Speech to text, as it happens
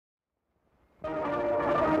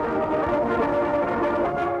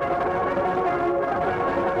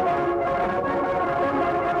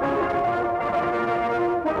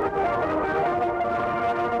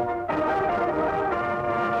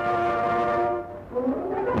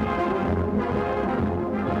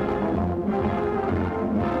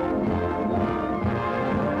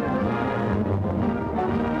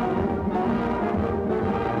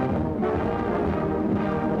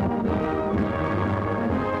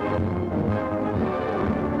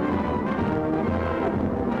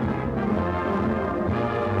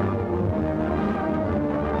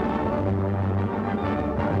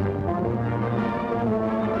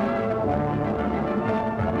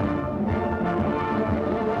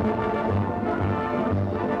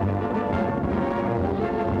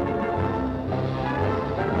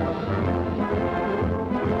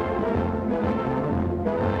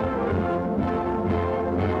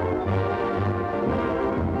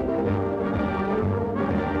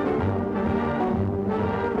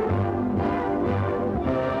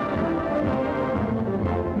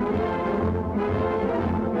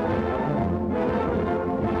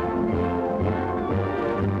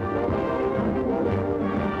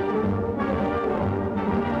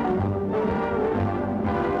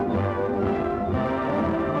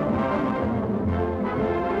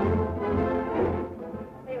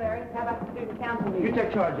You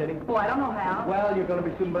take charge, Eddie. Oh, I don't know how. Well, you're going to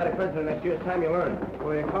be student body president next year. It's time you learn.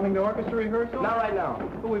 Well, you're coming to orchestra rehearsal? Not right now.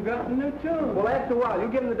 But we've got some new tunes. Well, after a while, you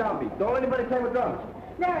give them the downbeat. Don't let anybody play with drums.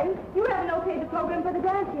 Larry, you haven't okayed the program for the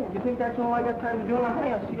dance yet. You think that's all I got time to do?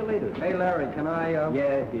 Hey, I'll see you later. Hey, Larry, can I,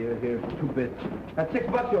 Yeah, here. 2 bits. That's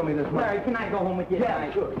 $6 you owe me this month. Larry, can I go home with you Yeah,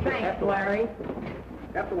 tonight? sure. Thanks, After- Larry.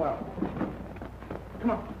 After a while.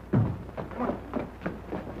 Come on.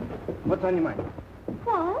 What's on your mind?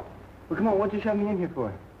 What? Well, come on, what'd you shove me in here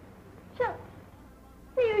for? Shut.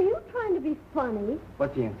 Say, are you trying to be funny?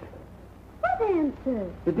 What's the answer? What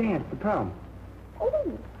answer? The dance, the prom.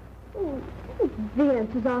 Oh, the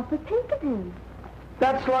answer's off for Pinkerton.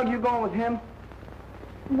 That slug, you going with him?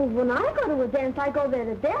 Well, when I go to a dance, I go there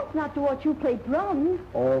to dance, not to watch you play drums.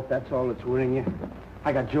 Oh, if that's all that's worrying you.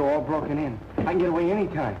 I got Joe all broken in. I can get away any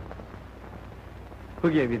time.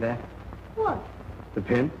 Who gave you that? What? The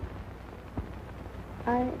pin?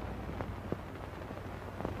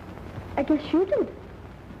 I guess you do.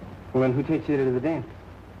 Well, then who takes you to the dance?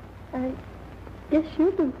 I guess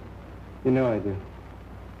you do. You know I do.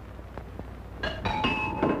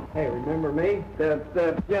 Hey, remember me? Yeah,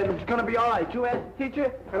 it's gonna be all right. You ask the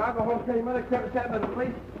teacher, and I'll go home and tell your mother Trevor's happened to the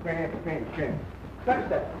police. Grand.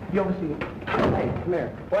 Gangster, you oversee it. Hey, come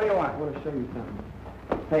here. What do you want? I want to show you something.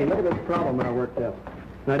 Hey, look at this problem I worked up.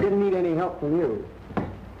 And I didn't need any help from you.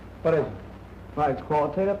 What is it? Why, it's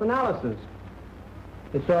qualitative analysis.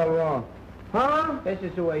 It's all wrong. Huh? This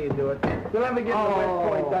is the way you do it. You'll never get to West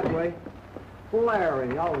Point that way.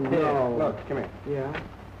 Larry, oh, no. Here, look, come here. Yeah?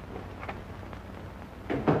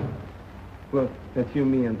 Look, that's you,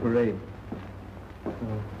 me, and parade.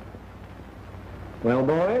 Well,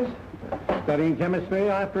 boys, studying chemistry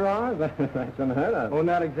after hours? That's unheard of. Oh,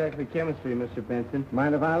 not exactly chemistry, Mr. Benson.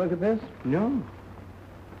 Mind if I look at this? No.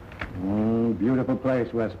 Beautiful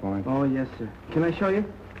place, West Point. Oh, yes, sir. Can I show you?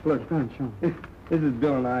 Look. Go ahead, show me. This is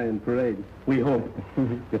Bill and I in parade. We hope.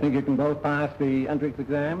 You think you can both pass the entrance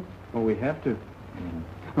exam? Oh, we have to.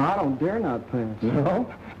 I don't dare not pass.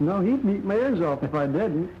 No? No, he'd beat my ears off if I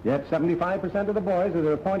didn't. Yet 75% of the boys that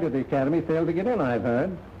are appointed to the academy fail to get in, I've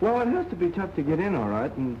heard. Well, it has to be tough to get in, all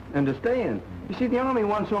right, and to stay in. You see, the Army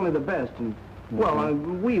wants only the best, and, well,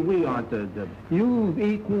 we aren't the... You've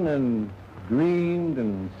eaten and dreamed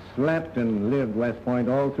and slept and lived West Point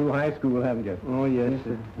all through high school, haven't you? Oh, yes,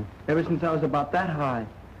 sir. Ever since I was about that high.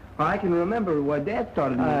 I can remember where Dad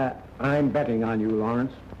started me. I'm betting on you,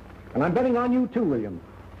 Lawrence. And I'm betting on you, too, William.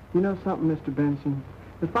 You know something, Mr. Benson?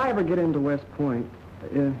 If I ever get into West Point,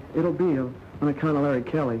 it'll be on account of Larry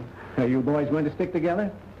Kelly. Are you boys going to stick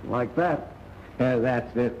together? Like that. Yeah,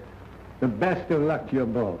 that's it. The best of luck to you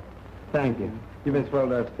both. Thank you. You've been swell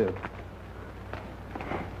to us, too.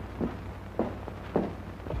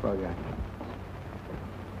 Swell guy.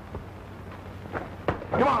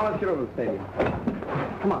 Come on, let's get over to the stadium.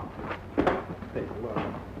 Come on. Stadium, look.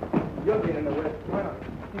 You'll get in the West. Why not?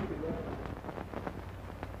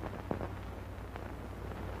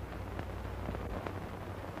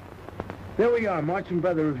 There we are, marching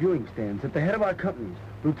by the reviewing stands. At the head of our companies,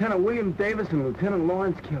 Lieutenant William Davis and Lieutenant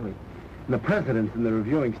Lawrence Kelly. And the president's in the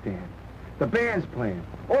reviewing stand. The band's playing.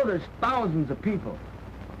 Oh, there's thousands of people.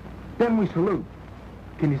 Then we salute.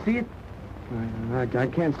 Can you see it? I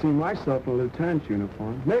can't see myself in a lieutenant's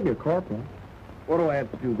uniform. Maybe a corporal. What do I have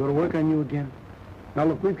to do? Go to work on you again? Now,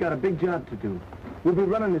 look, we've got a big job to do. We'll be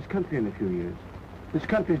running this country in a few years. This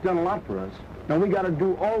country's done a lot for us. Now, we got to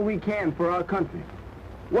do all we can for our country.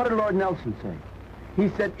 What did Lord Nelson say? He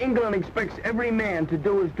said, England expects every man to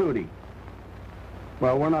do his duty.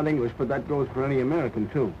 Well, we're not English, but that goes for any American,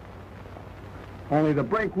 too. Only the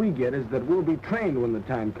break we get is that we'll be trained when the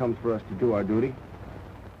time comes for us to do our duty.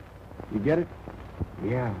 You get it?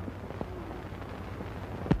 Yeah.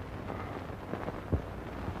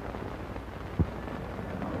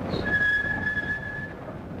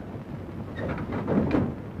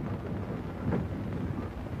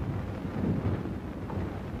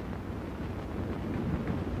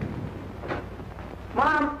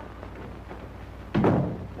 Mom!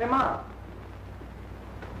 Hey, Mom!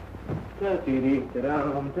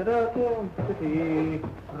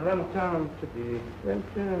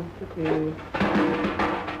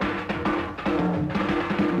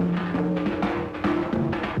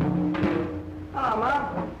 Hello,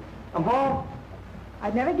 Mom. I'm home.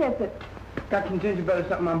 I'd never guess it. Got some gingerbread or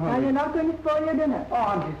something, I'm Now, hungry. you're not going to spoil your dinner. Oh,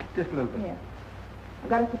 I'm just a little bit. Here. I've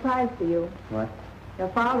got a surprise for you. What? Your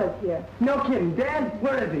father's here. No kidding. Dad,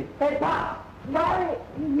 where is he? Hey, Pop! Larry,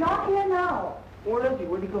 he's not here now. Where is he?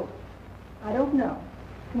 Where'd he go? I don't know.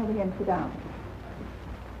 Come over here and sit down.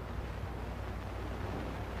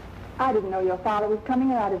 I didn't know your father was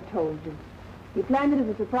coming, or I'd have told you. He planned it as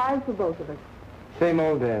a surprise for both of us. Same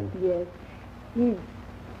old Dad. Yes.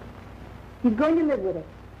 He's going to live with us.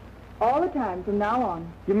 All the time from now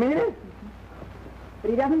on. You mean it?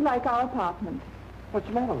 But he doesn't like our apartment. What's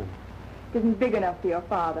the matter with him? It isn't big enough for your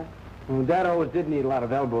father. Well, Dad always did need a lot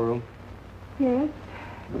of elbow room. Yes.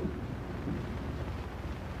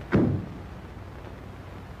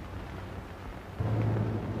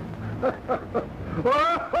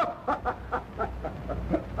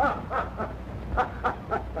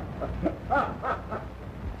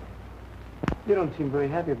 You don't seem very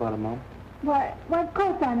happy about it, Mom. Why, of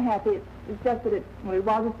course I'm happy. It's just that it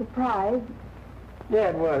was a surprise. Yeah,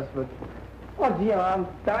 it was, but... Oh, gee, I'm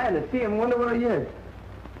dying to see him. Wonder where he is.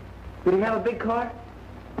 Did he have a big car?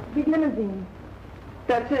 Big limousine.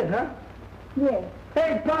 That's it, huh? Yes.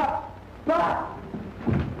 Hey, Pop! Pop!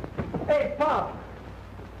 Hey, Pop!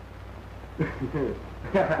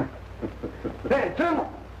 Hey, Tim!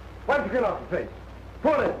 Wipe your grin off your face.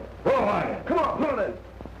 Pull it in. Pull it. Come on, pull it in.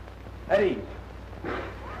 At ease.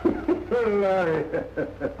 Larry.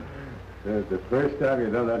 That's the first time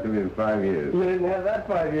you've done that to me in 5 years. You didn't have that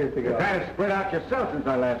 5 years ago. You kind of spread out yourself since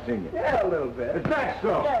I last seen you. Yeah, a little bit. Is that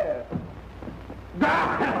so? Yeah.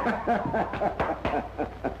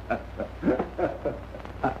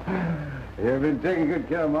 You've been taking good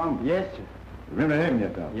care of Mom? Yes, sir. Remember him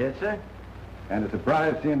yourself? Yes, sir. And a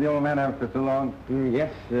surprise seeing the old man after so long?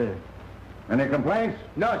 Yes, sir. Any complaints?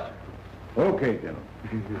 No, sir. Okay, General.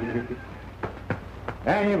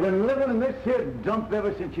 And you've been living in this here dump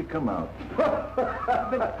ever since you come out.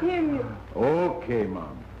 But Tim, Okay,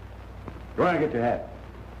 Mom. Go on and get your hat.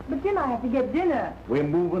 but Tim, I have to get dinner. We're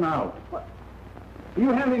moving out. What?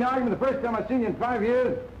 You having an argument the first time I seen you in 5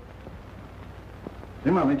 years?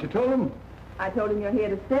 Hey, Mom, ain't you told him? I told him you're here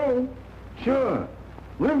to stay. Sure.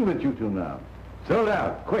 Living with you two now. Sold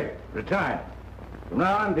out. Quick. Retired. From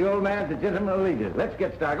now on, the old man's the gentleman leader. Let's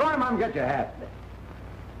get started. Go on, Mom, get your hat.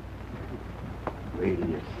 Wait till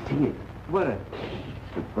you see it. What a...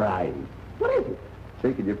 Surprise. What is it?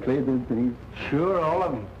 Say, could you play those things? Sure, all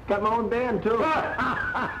of them. Got my own band, too.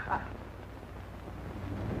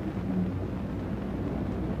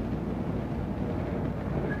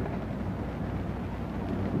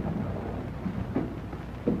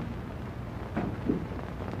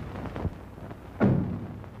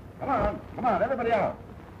 Come on, everybody out.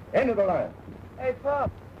 End of the line. Hey,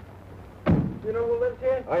 Pop. You know who lives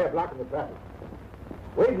here? Oh, you're blocking the traffic.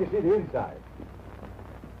 Wait till you see the inside.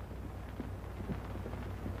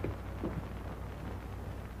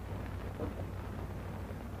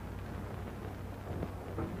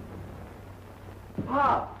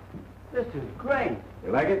 Pop, this is great.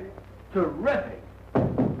 You like it? Terrific.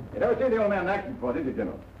 You never seen the old man in action before, did you,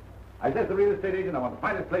 General? I said to the real estate agent, I want the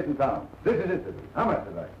finest place in town. This is it to me. How much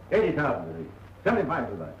is that? 80,000 to me. 75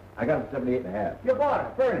 to that. I got it 78 and a half. You bought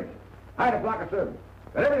it, furnished. Hired a block of servants.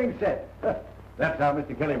 Got everything set. That's how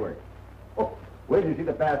Mr. Kelly works. Oh, wait till you see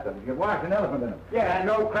the bathtub. You can wash an elephant in it. Yeah,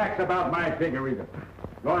 no cracks about my figure either.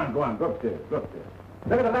 Go on, go upstairs, go upstairs.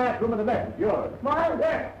 Look at the last room of the next. Yours. Mine,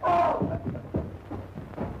 there. Oh!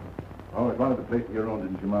 Always wanted the place of your own,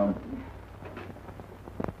 didn't you, Mom?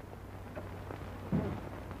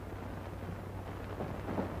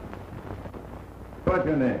 What's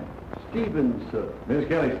your name? Stevens, sir. Miss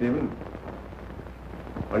Kelly, Stephen.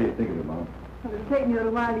 What do you think of it, Mom? Well, it'll take me a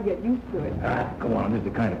little while to get used to it. Ah, come on, this is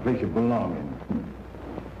the kind of place you belong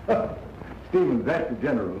in. Stevens, that's the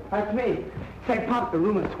general. That's me. Say, Pop, the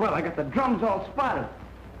room is swell. I got the drums all spotted.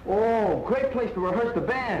 Oh, great place to rehearse the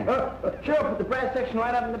band. Sure, put the brass section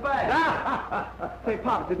right up in the back. Say,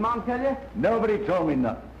 Pop, did Mom tell you? Nobody told me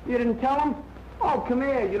nothing. You didn't tell him? Oh, come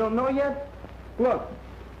here. You don't know yet? Look,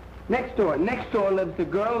 next door lives the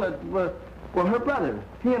girl that, well, her brother.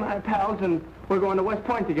 He and I are pals, and we're going to West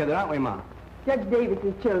Point together, aren't we, Mom? Judge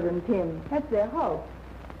Davis's children, Tim. That's their house.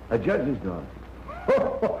 A judge's daughter.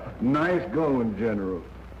 Nice going, General.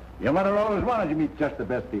 Your mother always wanted you to meet just the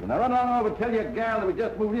best people. Now run along over and tell your gal that we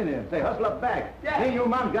just moved in here and say, hustle up back. Yeah. See, you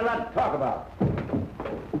Mom's got a lot to talk about.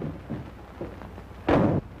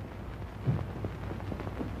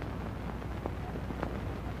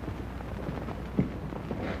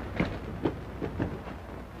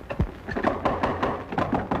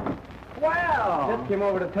 Just came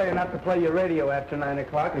over to tell you not to play your radio after 9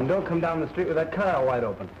 o'clock, and don't come down the street with that car wide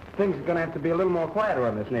open. Things are going to have to be a little more quieter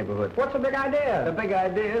in this neighborhood. What's the big idea? The big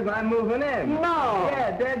idea is I'm moving in. No.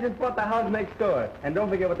 Yeah, Dad just bought the house next door. And don't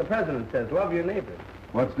forget what the president says. Love your neighbors.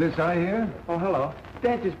 What's this I hear? Oh, hello.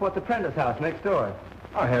 Dad just bought the Prentice house next door.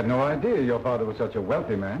 I had no idea your father was such a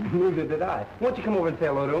wealthy man. Neither did I. Won't you come over and say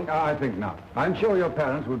hello to him? I think not. I'm sure your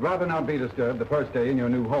parents would rather not be disturbed the first day in your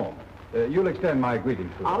new home. You'll extend my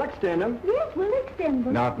greetings to them. I'll extend them. Yes, we'll extend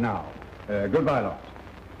them. Not now. Goodbye, Lawrence.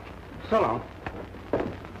 So long.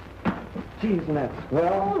 Gee, isn't that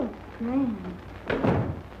swell? Oh, man.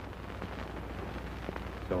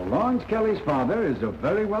 So Lawrence Kelly's father is a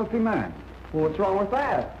very wealthy man. Well, what's wrong with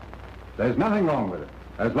that? There's nothing wrong with it,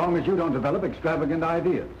 as long as you don't develop extravagant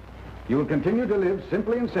ideas. You will continue to live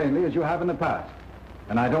simply and sanely as you have in the past.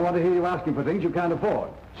 And I don't want to hear you asking for things you can't afford,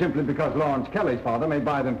 simply because Lawrence Kelly's father may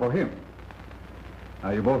buy them for him.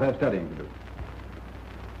 Now, you both have studying to do.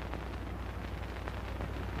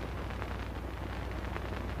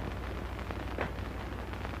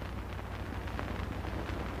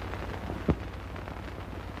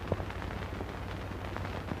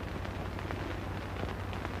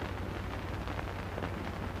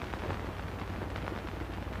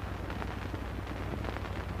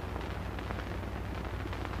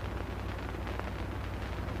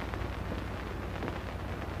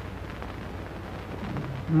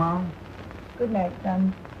 Mom? Good night,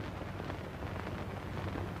 son.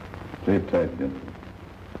 Sleep tight, gentlemen.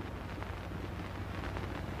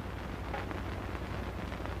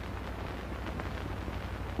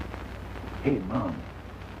 Hey, Mom.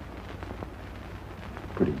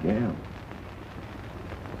 Pretty gal.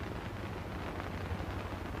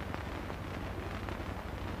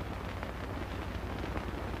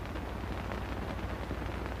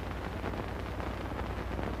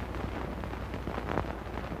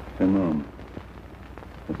 Hey, Mom.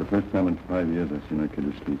 That's the first time in 5 years I've seen that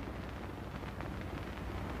kid asleep.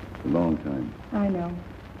 It's a long time. I know.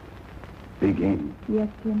 Big aim. Yes,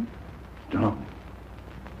 Jim? Strong.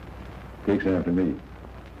 Takes after me.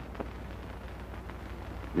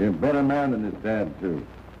 You're a better man than his dad, too.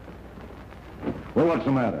 Well, what's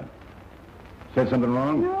the matter? Said something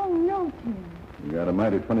wrong? No, Jim. You got a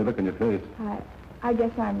mighty funny look on your face. I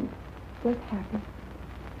guess I'm just happy.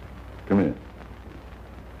 Come here.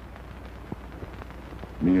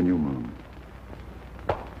 Me and you, Mom.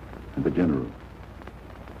 And the General.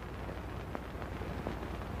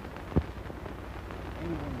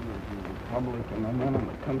 Republican, I want them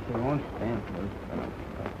to come to their own stand first.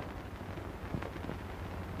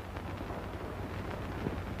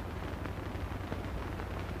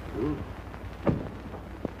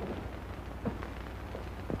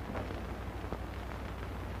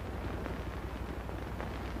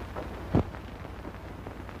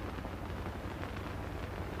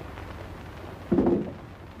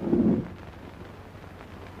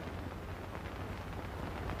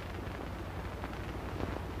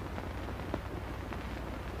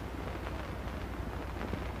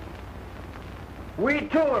 We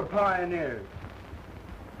too are pioneers.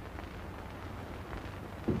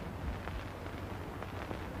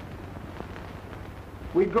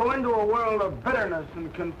 We go into a world of bitterness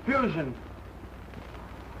and confusion.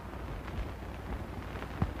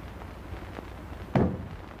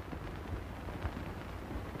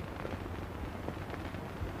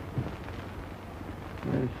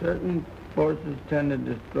 And certain forces tend to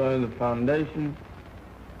destroy the foundation.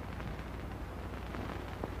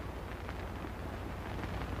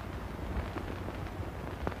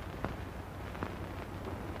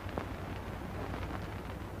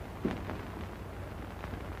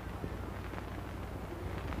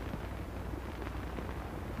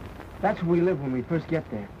 That's where we live when we first get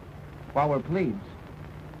there, while we're plebes.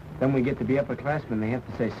 Then we get to be upperclassmen, they have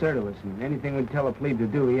to say sir to us, and anything we tell a plebe to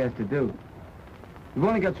do, he has to do. You've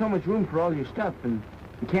only got so much room for all your stuff, and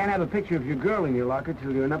you can't have a picture of your girl in your locker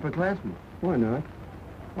till you're an upperclassman. Why not?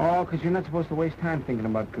 Oh, because you're not supposed to waste time thinking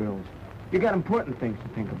about girls. You got important things to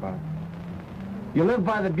think about. You live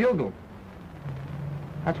by the bugle.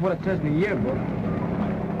 That's what it says in the yearbook.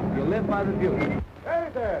 You live by the bugle. Hey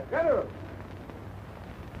there, General!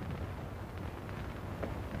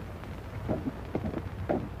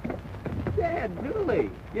 Dad, Dooley,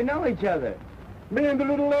 you know each other. Me and the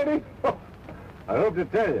little lady? I hope to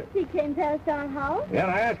tell you. She came to us our house. Yeah,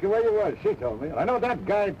 and I asked her where you was. She told me. I know that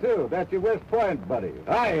guy, too. That's your West Point buddy.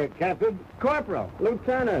 Hi, Captain. Corporal.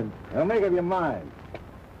 Lieutenant. Now, make up your mind.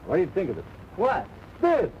 What do you think of it? What?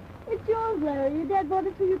 This! It's yours, Larry. Your dad bought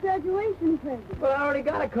it for your graduation present. Well, I already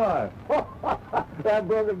got a car. That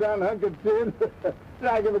broken down hunk of tin.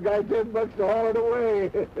 I give a guy $10 to haul it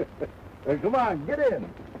away. Well, come on, get in.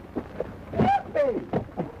 Hey!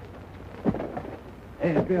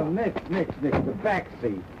 Hey, Bill, Nick, the back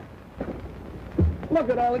seat. Look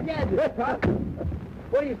at all the gadgets, huh?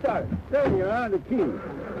 What do you start? There you are, the key.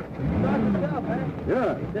 Start yourself, huh?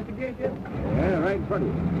 Yeah. Just a gear shift? Yeah, right in front of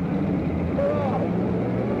you. Pull off.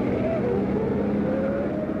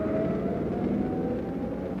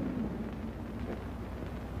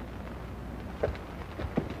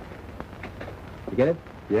 You get it?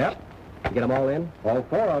 Yep. You get them all in? All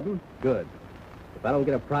 4 of them. Good. If I don't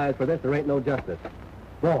get a prize for this, there ain't no justice.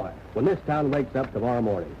 Boy, when this town wakes up tomorrow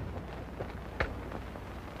morning.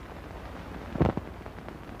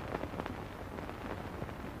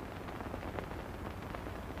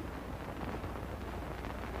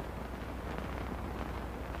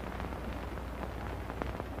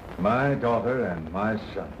 My daughter and my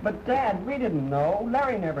son. But, Dad, we didn't know.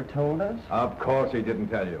 Larry never told us. Of course he didn't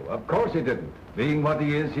tell you. Of course he didn't. Being what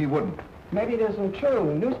he is, he wouldn't. Maybe it isn't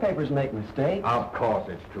true. Newspapers make mistakes. Of course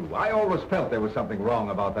it's true. I always felt there was something wrong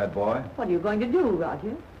about that boy. What are you going to do,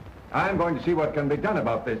 Roger? I'm going to see what can be done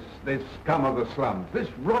about this scum of the slums, this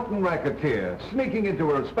rotten racketeer, sneaking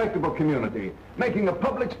into a respectable community, making a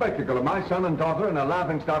public spectacle of my son and daughter and a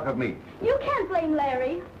laughingstock of me. You can't blame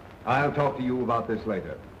Larry. I'll talk to you about this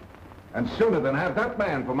later. And sooner than have that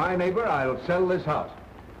man for my neighbor, I'll sell this house.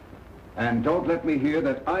 And don't let me hear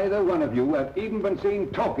that either one of you have even been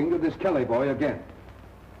seen talking to this Kelly boy again.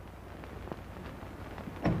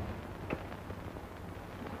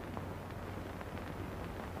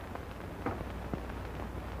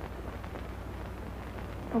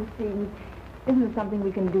 Oh, Steve, isn't there something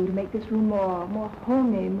we can do to make this room more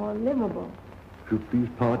homey, more livable? If you please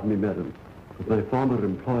pardon me, madam, but my former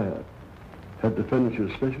employer had the furniture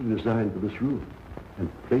specially designed for this room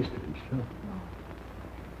and placed it himself.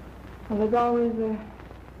 Well, there's always a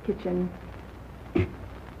kitchen.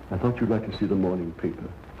 I thought you'd like to see the morning paper.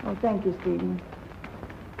 Oh, thank you, Stephen.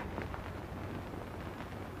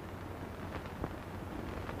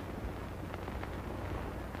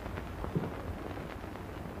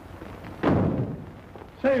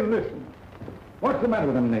 Say, listen. What's the matter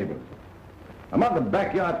with them neighbors? I'm out in the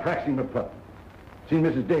backyard practicing my putt. Seen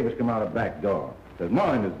Mrs. Davis come out the back door. Says,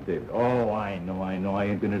 morning, Mrs. Davis. Oh, I know. I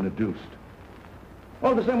ain't been introduced.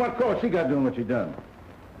 All the same, what cause she got doing what she done?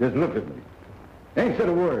 Just looked at me. Ain't said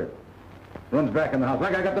a word. Runs back in the house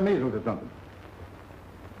like I got the measles or something.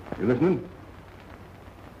 You listening?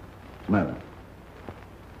 What's the matter?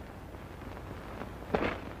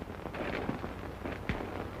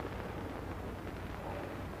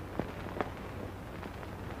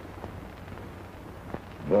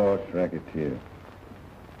 Boss racketeer.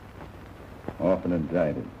 Often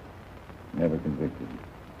indicted. Never convicted.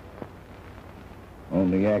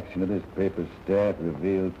 Only action of this paper staff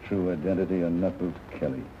revealed true identity of Knuckles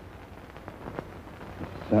Kelly.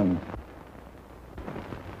 His son,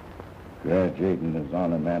 graduating as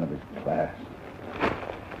honor man of his class.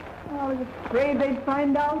 I was afraid they'd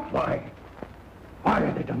find out. Why? Why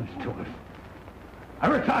have they done this to us? I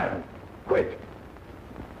retired. Quit.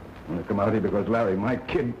 I'm going to come out here because Larry, my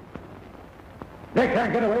kid... They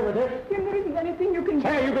can't get away with this. Jim, there isn't anything you can do.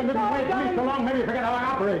 Hey, you've been living away from me so long, maybe you forget how I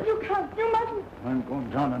operate. You can't. You mustn't. I'm going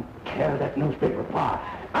down and tear that newspaper apart.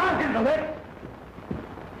 I'll handle it.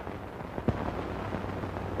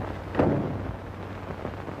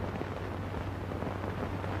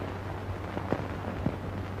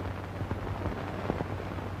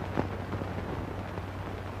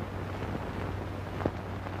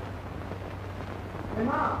 Hey,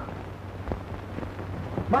 Mom.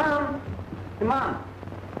 Mom. Hey, Mom.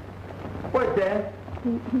 Where's Dad?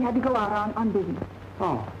 He had to go out on business.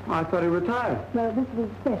 Oh, I thought he retired. Well, this was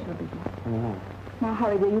special business. Oh. Now,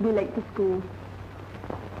 hurry, dear. You'll be late for school.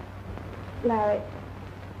 Larry,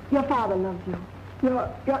 your father loves you. You're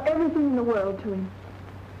everything in the world to him.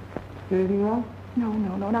 Anything wrong? No.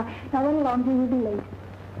 Now run along, dear. You'll be late.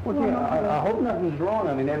 Well, Run dear, along. I hope nothing's wrong.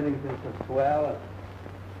 I mean, everything's been so swell.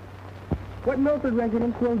 What Milford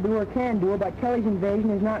residents will do or can do about Kelly's invasion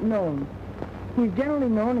is not known. He's generally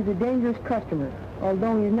known as a dangerous customer,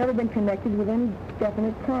 although he has never been connected with any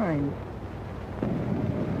definite crimes.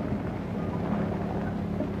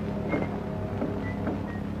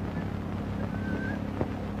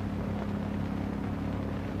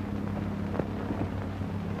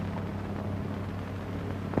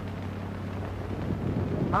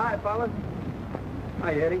 Hi, fellas.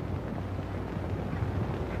 Hi, Eddie.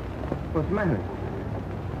 What's the matter?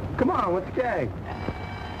 Come on, what's the gag?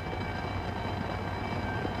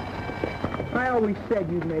 I always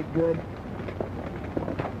said you'd make good.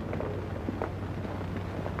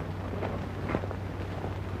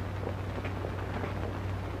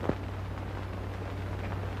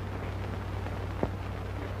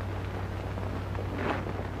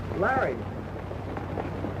 Larry.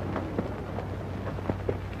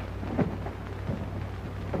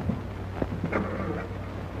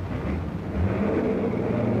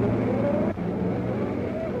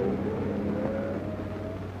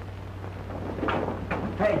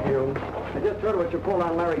 Hey, you. I just heard what you pulled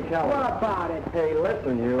on Larry Kelly. What about it? Hey,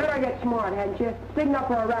 listen, you. Better get smart, hadn't you? Sticking up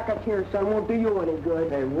for a racketeer, son, won't do you any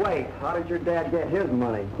good. Hey, wait. How did your dad get his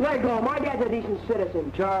money? Let go. My dad's a decent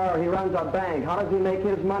citizen. Sure, he runs a bank. How does he make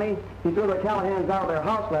his money? He threw the Callahans out of their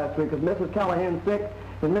house last week because Mrs. Callahan's sick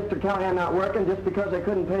and Mr. Callahan not working just because they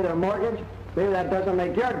couldn't pay their mortgage. Maybe that doesn't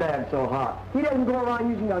make your dad so hot. He doesn't go around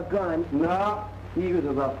using a gun. No, he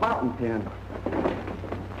uses a fountain pen.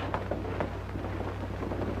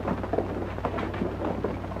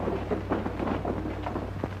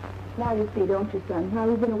 Now you see, don't you, son, how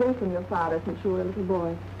you've been away from your father since you were a little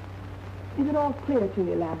boy. Is it all clear to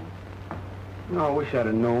you, Larry? No, I wish I'd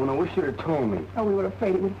have known. I wish you'd have told me. Oh, we were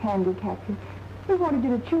afraid it would handicap you. We wanted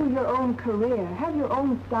you to choose your own career, have your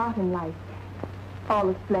own start in life. All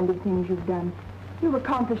the splendid things you've done, you've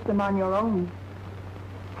accomplished them on your own.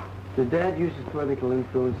 Did Dad use his political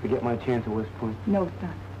influence to get my chance at West Point? No,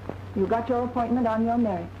 son. You got your appointment on your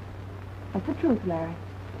merit. That's the truth, Larry.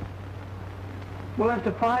 Well,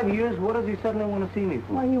 after 5 years, what does he suddenly want to see me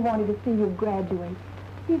for? Why, he wanted to see you graduate.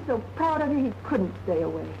 He's so proud of you, he couldn't stay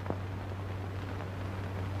away.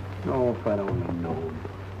 No, if I don't have known.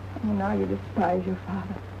 Oh, now you despise your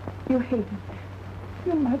father. You hate him.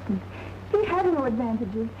 You mustn't. He has no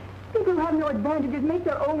advantages. People who have no advantages make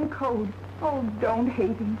their own code. Oh, don't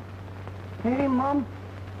hate him. Hate him, Mom?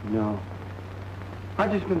 No.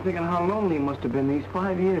 I've just been thinking how lonely he must have been these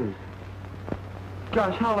 5 years.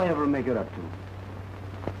 Gosh, how'll I ever make it up to him?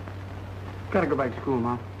 Gotta go back to school,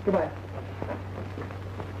 Mom. Goodbye.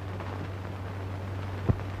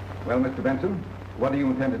 Well, Mr. Benson, what do you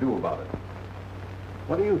intend to do about it?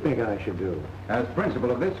 What do you think I should do? As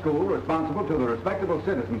principal of this school, responsible to the respectable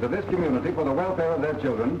citizens of this community for the welfare of their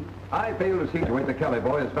children, I fail to situate the Kelly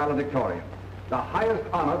boy as valedictorian, the highest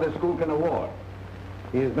honor this school can award.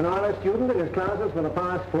 He has been honor student in his classes for the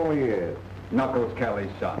past 4 years. Knuckles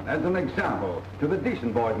Kelly's son, as an example to the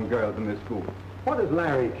decent boys and girls in this school. What has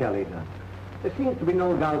Larry Kelly done? There seems to be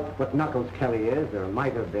no doubt what Knuckles Kelly is, or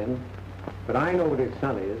might have been. But I know what his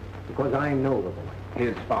son is, because I know the boy.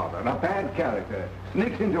 His father, a bad character,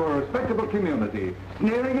 sneaks into a respectable community,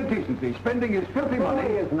 sneering at decency, spending his filthy money.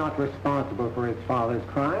 He is not responsible for his father's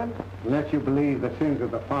crimes, unless you believe the sins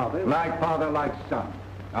of the father. Like father, like son.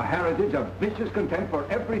 A heritage of vicious contempt for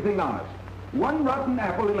everything honest. One rotten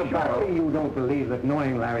apple in a barrel. Surely you don't believe that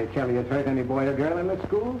knowing Larry Kelly has hurt any boy or girl in this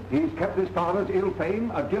school? He's kept his father's ill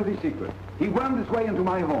fame a guilty secret. He wormed his way into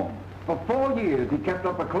my home. For 4 years, he kept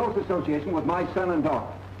up a close association with my son and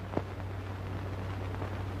daughter.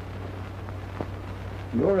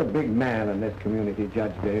 You're a big man in this community,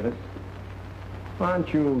 Judge Davis.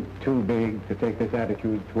 Aren't you too big to take this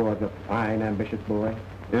attitude towards a fine, ambitious boy?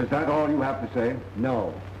 Is that all you have to say?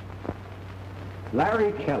 No.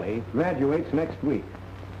 Larry Kelly graduates next week,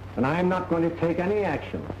 and I'm not going to take any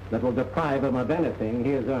action that will deprive him of anything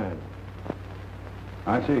he has earned.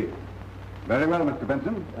 I see. Very well, Mr.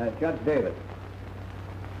 Benson. Judge Davis,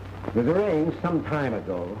 it was arranged some time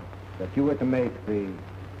ago that you were to make the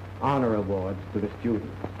honor awards to the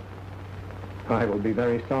students. I will be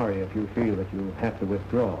very sorry if you feel that you have to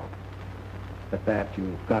withdraw. But that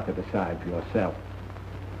you've got to decide for yourself.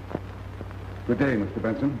 Good day, Mr.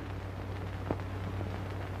 Benson.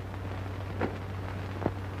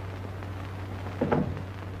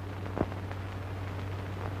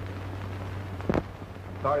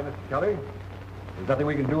 Sorry, Mr. Kelly. There's nothing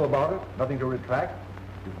we can do about it, nothing to retract.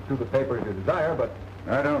 You can sue the paper if you desire, but...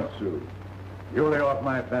 I don't sue. You lay off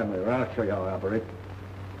my family, or I'll show you how I operate.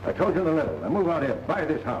 I told you the level. Now move out here, buy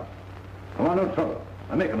this house. I want no trouble.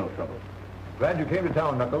 I'm making no trouble. Glad you came to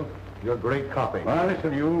town, Knuckles. You're a great copy. Now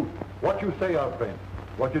listen, you. What you say, our friend.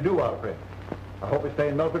 What you do, our friend. I hope you stay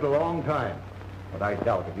in Milford a long time, but I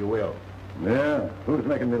doubt if you will. Yeah? Who's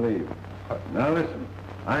making me leave? Now listen.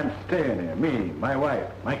 I'm staying here. Me, my wife,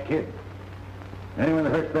 my kids. Anyone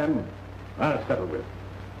that hurts them, I'll settle with.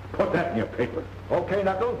 Put that in your paper. Okay,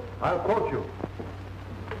 Knuckles, I'll quote you.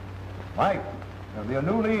 Mike, there'll be a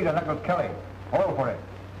new lead on Knuckles Kelly. All for it.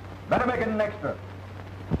 Better make it an extra.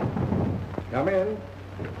 Come in.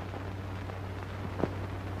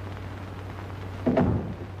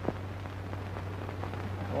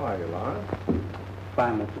 How are you, Lawrence?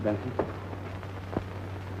 Fine, Mr. Benson.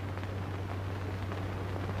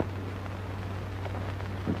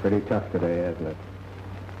 It's pretty tough today, isn't it?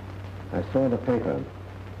 I saw the paper.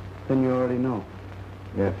 Then you already know.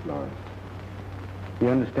 Yes, Lawrence. You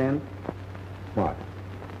understand? What?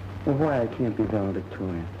 Well, why I can't be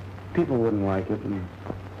valedictorian. People wouldn't like it, and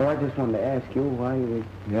so I just wanted to ask you why you...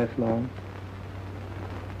 Yes, Lawrence?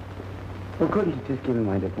 Well, couldn't you just give me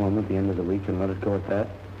my diploma at the end of the week and let it go at that?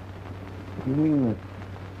 You mean that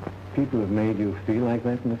people have made you feel like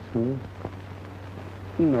that in the school?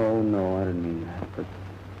 No, I didn't mean that, but...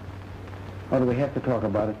 Oh, do we have to talk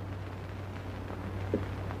about it?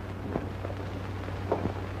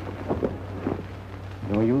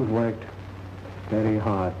 No, you've worked very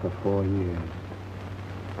hard for 4 years.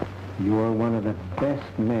 You're one of the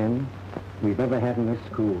best men we've ever had in this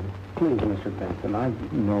school. Please, Mr. Benson,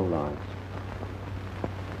 No, Lawrence.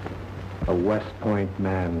 A West Point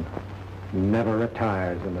man never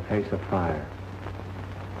retires in the face of fire.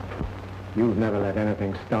 You've never let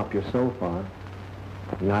anything stop you so far,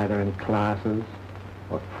 neither in classes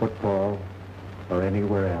or football or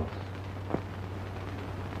anywhere else.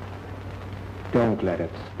 Don't let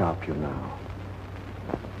it stop you now.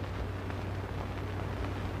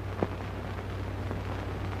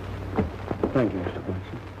 Thank you, Mr.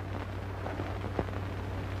 Benson.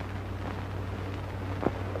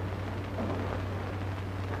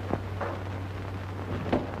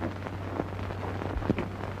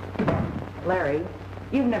 Larry,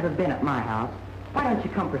 you've never been at my house. Why don't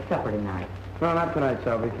you come for supper tonight? No, not tonight,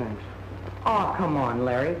 Selby, thanks. Oh, come on,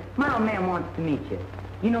 Larry. My old man wants to meet you.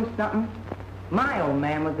 You know something? My old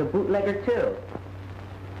man was a bootlegger, too.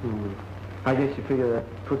 I guess you figure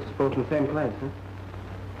that puts us both in the same place, huh?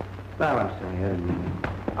 Well, I'm sorry, I didn't mean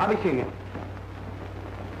it. I'll be seeing you.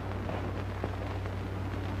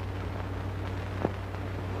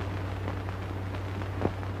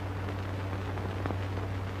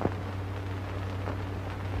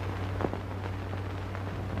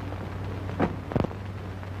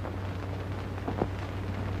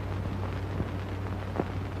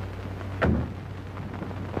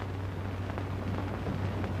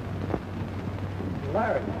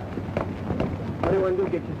 Larry, what do you want to do,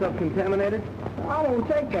 get yourself contaminated? I won't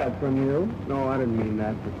take that from you. No, I didn't mean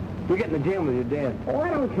that. But you're getting in the gym with your dad. Oh, I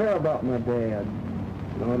don't care about my dad.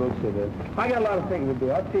 No, don't say that. I got a lot of things to do.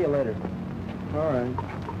 I'll see you later. All right.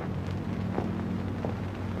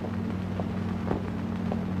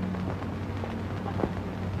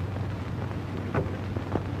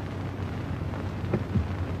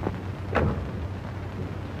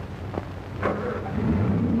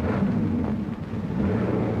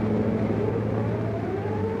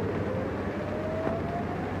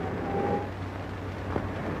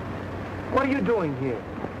 What are you doing here?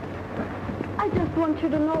 I just want you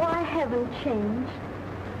to know I haven't changed.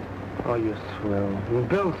 Oh, you're swell. Well,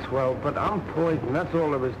 Bill's swell, but I'm poison. That's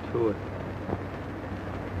all there is to it.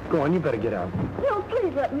 Go on, you better get out. No,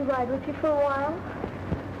 please let me ride with you for a while.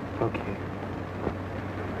 Okay.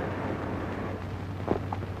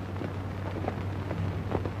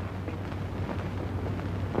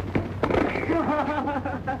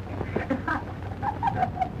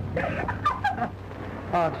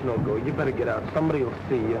 Oh, it's no go. You better get out. Somebody will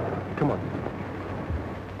see you. Come on.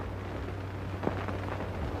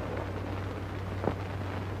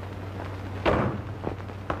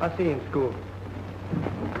 I'll see you in school.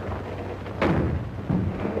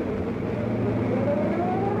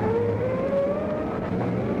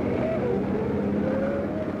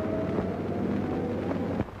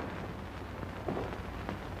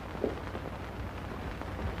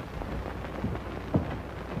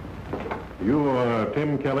 You,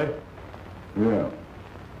 Tim Kelly? Yeah,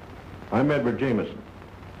 I'm Edward Jameson,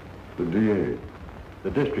 the DA.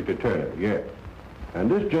 the district attorney, yes. And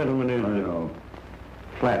this gentleman is... I know.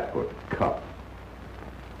 Flatfoot, cop.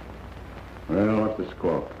 Well, what's the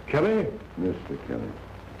squawk? Kelly? Mr. Kelly.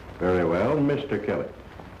 Very well, Mr. Kelly.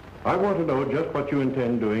 I want to know just what you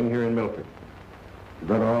intend doing here in Milford. Is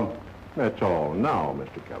that all? That's all now,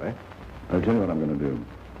 Mr. Kelly. I'll tell you what I'm going to do.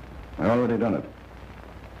 I already done it.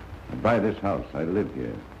 I buy this house. I live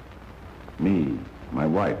here. Me, my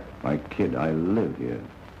wife, my kid, I live here.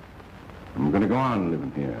 I'm going to go on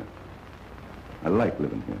living here. I like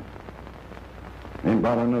living here. Ain't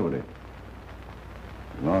bother nobody.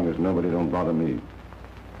 As long as nobody don't bother me.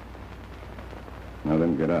 Now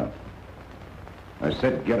then, get out. I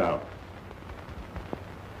said get out.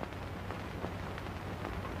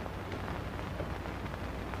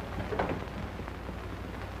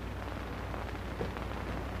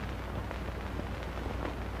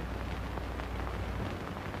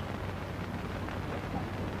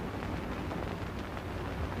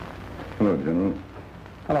 Hello, General.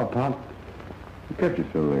 Hello, Pop. What kept you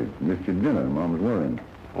so late? Missed your dinner. Mom was worrying.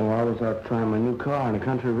 Oh, I was out trying my new car on a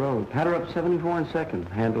country road. Had her up 74 in second.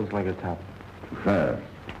 Handles like a top. Too fast.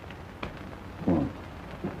 Come on.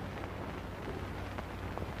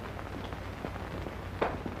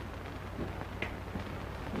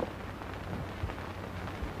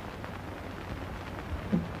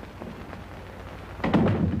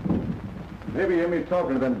 Maybe you hear me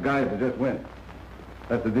talking to them guys that just went.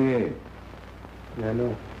 That's the DA. Yeah, I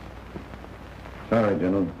know. Sorry,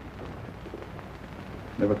 General.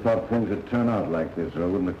 Never thought things would turn out like this, or I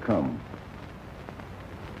wouldn't have come.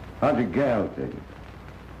 How'd your gal take it?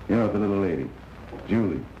 You know, the little lady,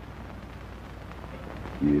 Julie.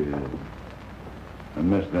 Yeah. I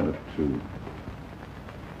messed that up, too.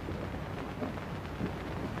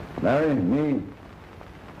 Larry, me,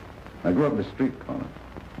 I grew up in the street corner.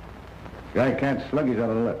 Guy can't slug, he's out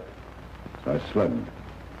of luck. So I slugged him.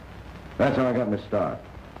 That's how I got my start.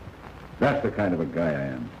 That's the kind of a guy I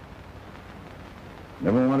am.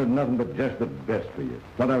 Never wanted nothing but just the best for you.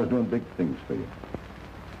 Thought I was doing big things for you.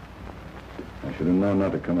 I should have known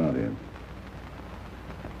not to come out here.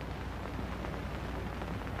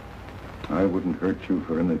 I wouldn't hurt you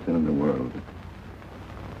for anything in the world.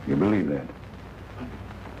 You believe that?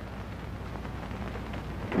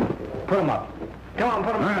 Put him up. Come on,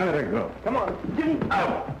 put him up. Let it go. Come on.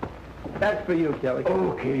 Out. That's for you, Kelly.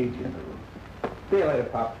 Okay, General. See you later,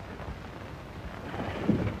 Pop.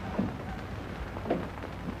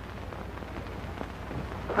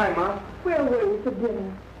 Hi, Mom. Where were you for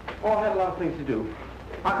dinner? Oh, I had a lot of things to do.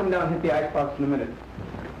 I'll come down and hit the icebox in a minute.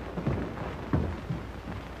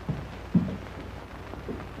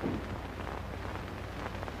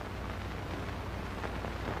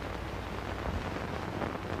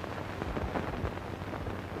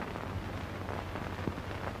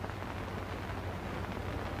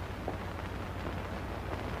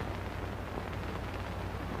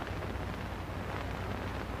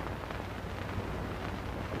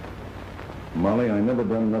 Molly, I never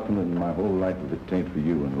done nothing in my whole life if it ain't for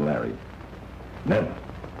you and Larry. Never.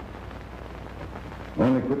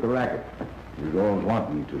 Only quit the racket. You'd always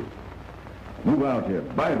want me to. Move out here,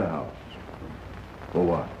 buy the house. For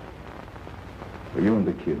what? For you and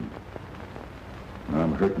the kid.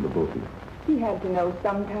 I'm hurting the both of you. He had to know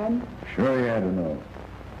sometime. Sure he had to know.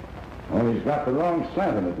 Only he's got the wrong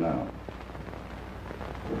slant in it now.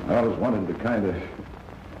 I always wanted him to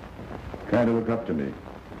kind of look up to me.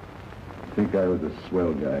 Think I was a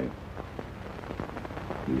swell guy.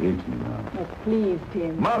 He hates me now. Oh, please,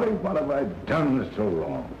 Tim. Molly, what have I done that's so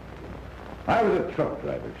wrong? I was a truck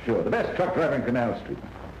driver, sure. The best truck driver in Canal Street.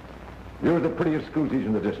 You were the prettiest school teacher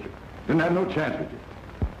in the district. Didn't have no chance with you.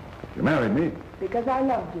 You married me? Because I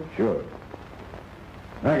loved you. Sure.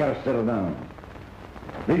 I gotta settle down.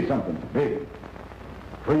 Be something big.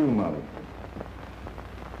 For you, Molly.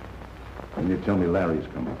 Then you tell me Larry's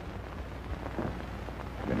coming.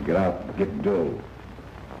 Then get out and get dough.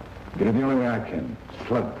 Get it the only way I can.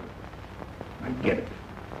 Slug. I get it.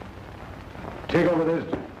 Take over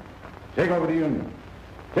this. Take over the union.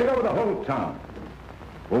 Take over the whole town.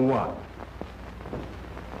 For what?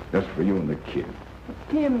 Just for you and the kid.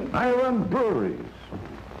 Tim. I run breweries.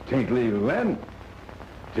 Tain't legal then.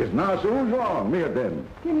 'Tis now, so who's wrong? Me or them?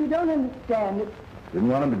 Tim, you don't understand. Didn't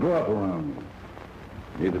want him to grow up around me.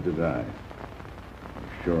 Neither did I.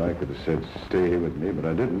 Sure, I could have said, stay here with me, but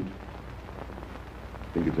I didn't.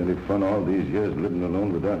 Think it's any fun all these years living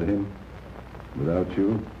alone without him? Without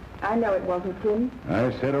you? I know it wasn't, Tim.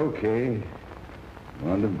 I said, okay.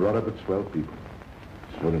 Wanted him brought up with swell people.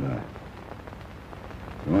 So did I.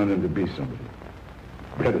 I wanted him to be somebody.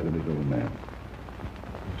 Better than his old man.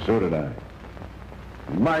 So did I.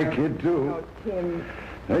 And my kid, too. Oh, Tim.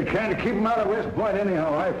 They can't keep him out of West Point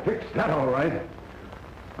anyhow. I fixed that all right.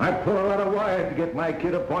 I pulled a lot of wire to get my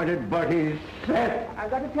kid appointed, but he's set. I've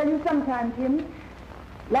got to tell you sometime, Tim.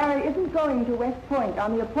 Larry isn't going to West Point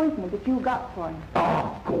on the appointment that you got for him.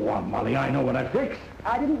 Oh, go on, Molly. I know what I fixed.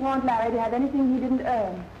 I didn't want Larry to have anything he didn't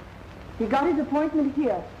earn. He got his appointment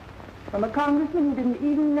here from a congressman who didn't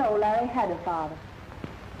even know Larry had a father.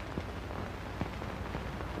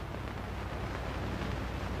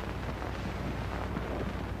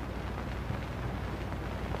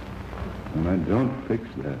 And I don't fix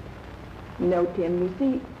that. No, Tim, you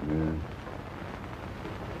see. Yeah.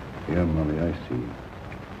 Yeah, Molly, I see.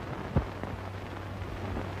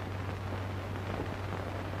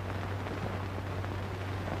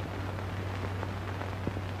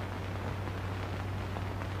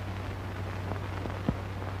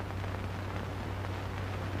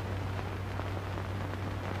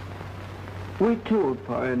 We too are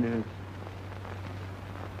pioneers.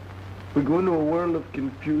 We go into a world of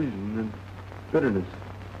confusion and bitterness.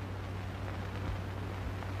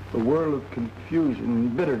 A world of confusion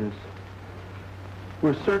and bitterness,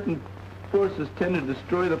 where certain forces tend to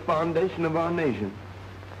destroy the foundation of our nation.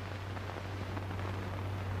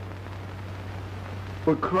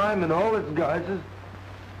 Where crime in all its guises,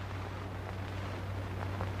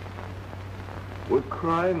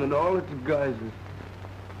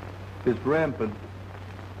 is rampant.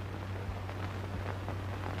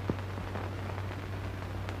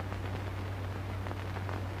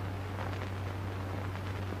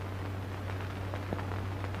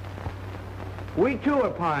 We too are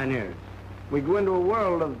pioneers. We go into a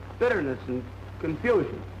world of bitterness and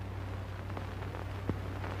confusion,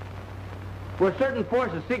 where certain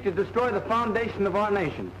forces seek to destroy the foundation of our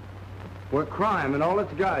nation, where crime in all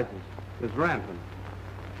its guises is rampant.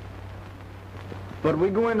 But we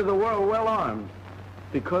go into the world well armed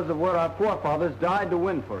because of what our forefathers died to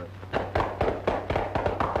win for us.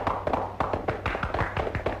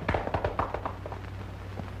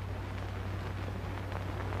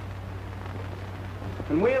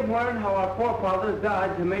 And we have learned how our forefathers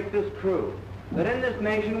died to make this true, that in this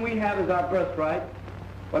nation we have as our birthright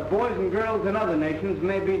what boys and girls in other nations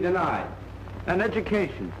may be denied. And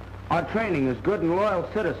education, our training as good and loyal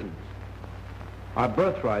citizens, our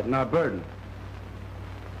birthright and our burden.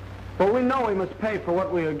 But we know we must pay for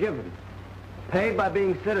what we are given. Pay by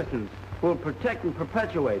being citizens who will protect and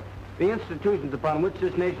perpetuate the institutions upon which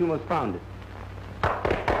this nation was founded.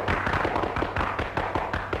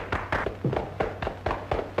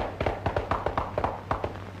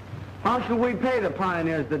 How shall we pay the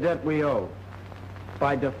pioneers the debt we owe?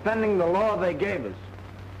 By defending the law they gave us.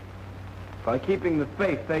 By keeping the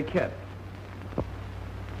faith they kept.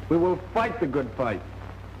 We will fight the good fight.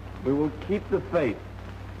 We will keep the faith.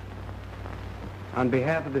 On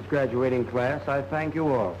behalf of this graduating class, I thank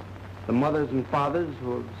you all, the mothers and fathers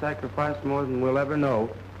who have sacrificed more than we'll ever know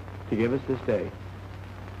to give us this day.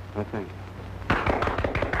 I thank you.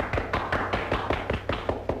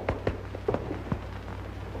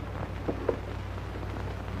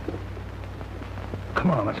 Come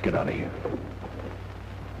on, let's get out of here.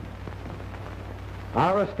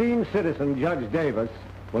 Our esteemed citizen, Judge Davis,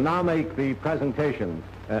 will now make the presentation.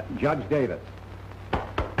 Judge Davis.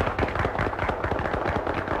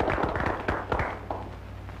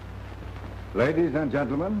 Ladies and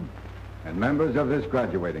gentlemen, and members of this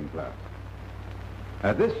graduating class,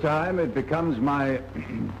 at this time it becomes my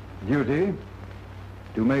duty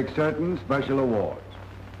to make certain special awards.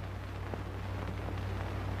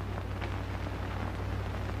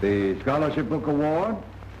 The Scholarship Book Award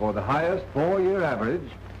for the highest four-year average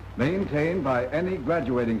maintained by any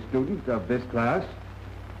graduating student of this class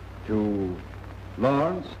to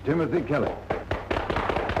Lawrence Timothy Kelly.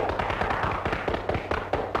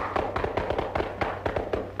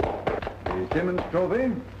 The Simmons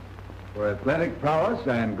Trophy for athletic prowess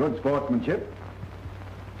and good sportsmanship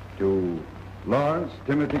to Lawrence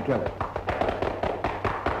Timothy Kelly.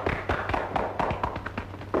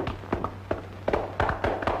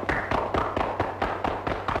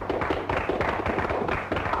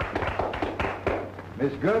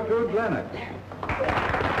 Miss Gertrude Lennox.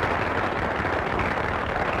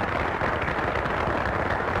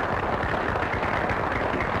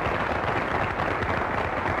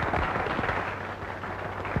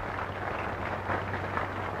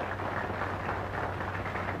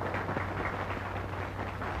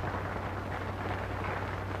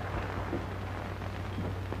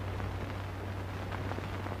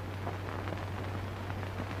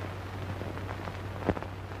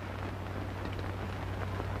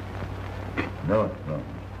 No.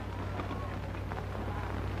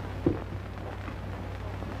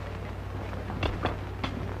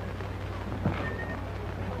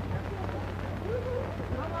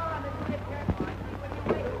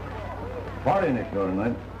 Party next door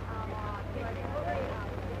tonight.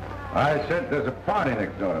 I said there's a party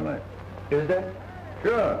next door tonight. Is there?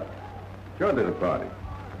 Sure. Sure there's a party.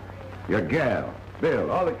 Your gal, Bill,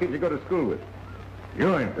 all the kids you go to school with.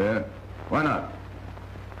 You ain't there. Why not?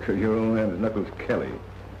 'Cause your old man's Knuckles Kelly.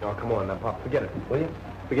 Oh, come on now, Pop. Forget it, will you?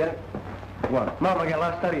 Forget it? What? Mom, I got a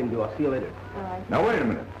lot of studying to do. I'll see you later. All right. Now, wait a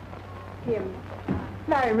minute. Jim,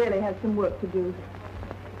 Larry really has some work to do.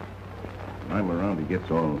 When I'm around, he gets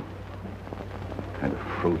all kind of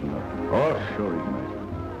frozen up. Oh, sure he's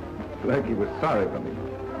nice. Like he was sorry for me.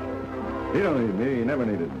 He don't need me. He never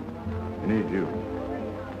needed me. He needs you.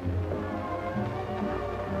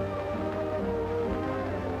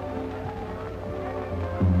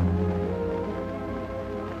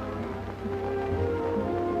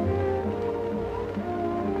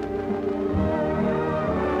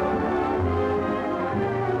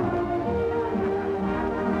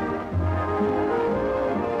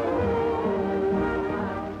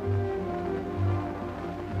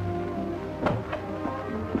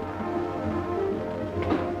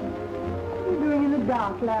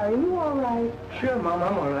 Larry, you all right? Sure, Mom,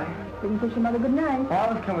 I'm all right. Didn't push your mother good night. Oh,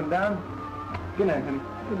 I was coming down. Good night, honey.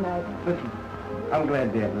 Good night. Listen, I'm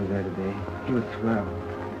glad Dad was there today. He was swell.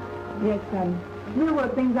 Yes, son. We'll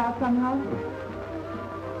work things out somehow.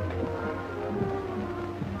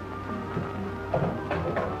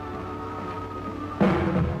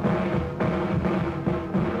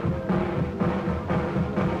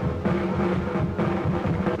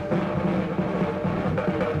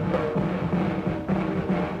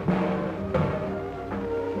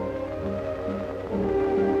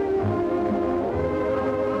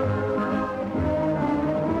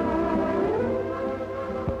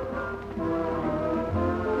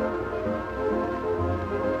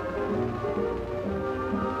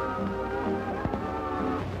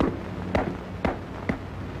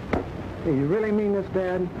 Hey, you really mean this,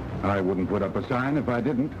 Dad? I wouldn't put up a sign if I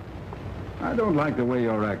didn't. I don't like the way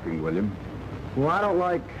you're acting, William. Well, I don't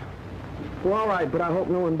like... Well, all right, but I hope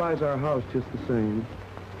no one buys our house just the same.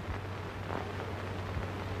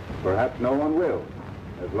 Perhaps no one will,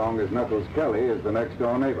 as long as Knuckles Kelly is the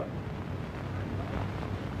next-door neighbor.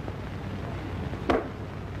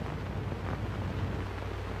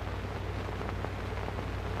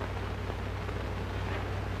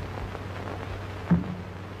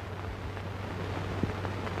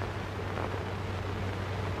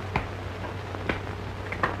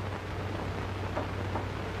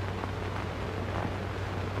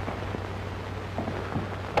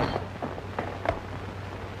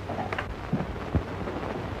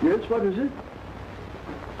 Yes, what is it?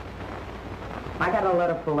 I got a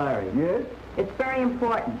letter for Larry. Yes? It's very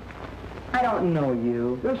important. I don't know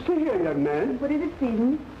you. Just see here, young man. What is it,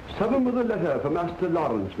 Stephen? Someone with a letter for Master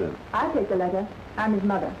Lawrence, ma'am. I'll take the letter. I'm his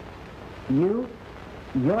mother. You?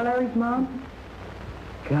 You're Larry's mom?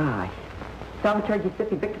 Gosh. Salvatore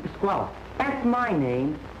Giuseppe Victor Pasquale. That's my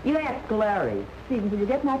name. You ask Larry. Stephen, will you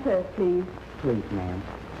get my purse, please? Please, ma'am.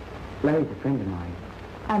 Larry's a friend of mine.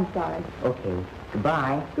 I'm sorry. Okay.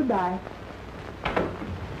 Goodbye. Goodbye.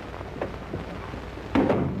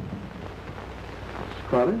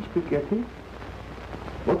 Scarlet Spaghetti?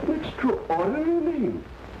 What an extraordinary name.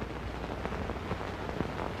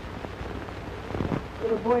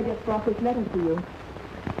 Little boy just brought this letter to you.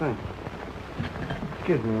 Thanks.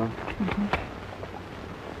 Excuse me, Mom.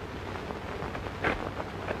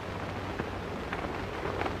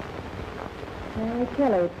 Larry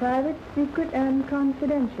Kelly, private, secret, and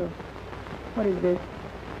confidential. What is this?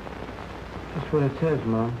 That's what it says,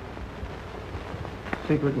 Mom.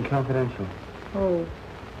 Secret and confidential. Oh.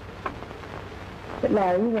 But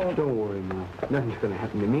Larry, you won't. Don't worry, Mom. Nothing's going to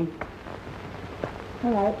happen to me.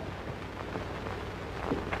 All right.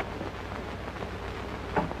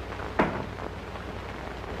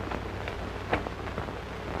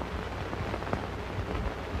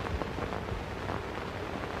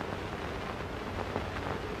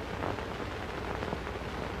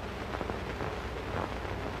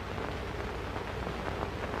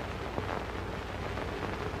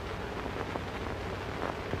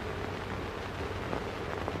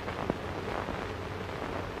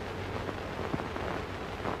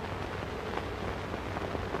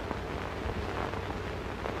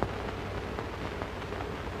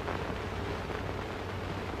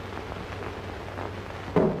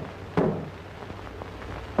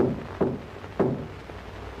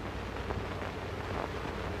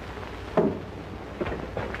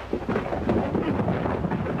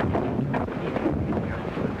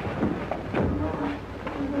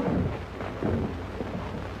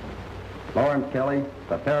 Lawrence Kelly,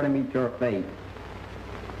 prepare to meet your fate.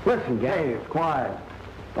 Listen, Gay, it's quiet.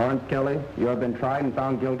 Lawrence Kelly, you have been tried and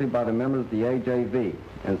found guilty by the members of the AJV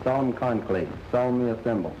in solemn conclave, solemnly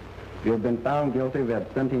assembled. You have been found guilty of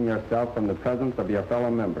absenting yourself from the presence of your fellow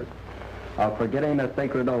members, of forgetting a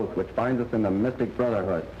sacred oath which binds us in the mystic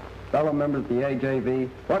brotherhood. Fellow members of the AJV,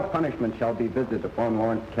 what punishment shall be visited upon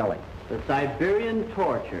Lawrence Kelly? The Siberian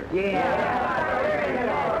torture.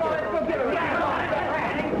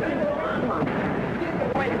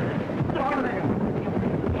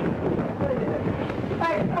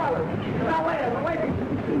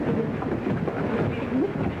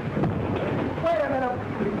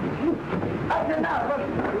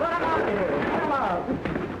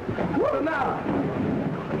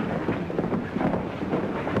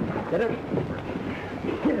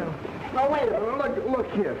 Now, wait a minute.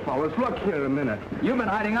 Look here, fellas. Look here a minute. You've been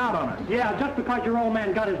hiding out on us. Yeah, just because your old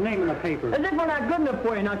man got his name in the paper. As if we're not good enough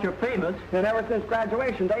for you, not you're famous. And ever since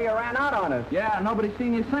graduation day, you ran out on us. Yeah, nobody's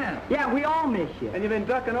seen you since. Yeah, we all miss you. And you've been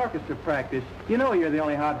ducking orchestra practice. You know you're the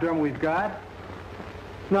only hot drummer we've got.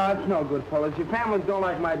 No, it's no good, fellas. Your families don't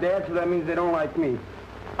like my dad, so that means they don't like me.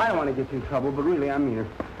 I don't want to get you in trouble, but really, I'm here.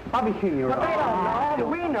 I'll be seeing you around. But they don't know.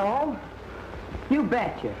 We know. You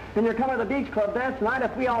betcha. And you're coming to the beach club dance tonight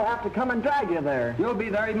if we all have to come and drag you there. You'll be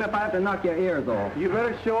there even if I have to knock your ears off. You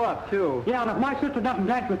better show up, too. Yeah, and if my sister doesn't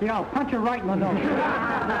dance with you, I'll punch her right in the nose.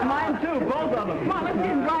 Mine, too, both of them. Come on, let's get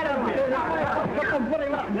him right up here. Put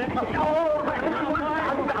him up.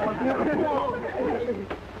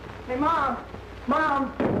 Hey, Mom. Mom.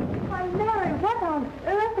 Why, Larry, what on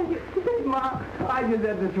earth are you... Mom, I just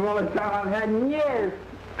had the swellest time I've had in years.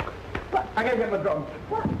 What? I gotta get my drums.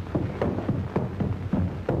 What?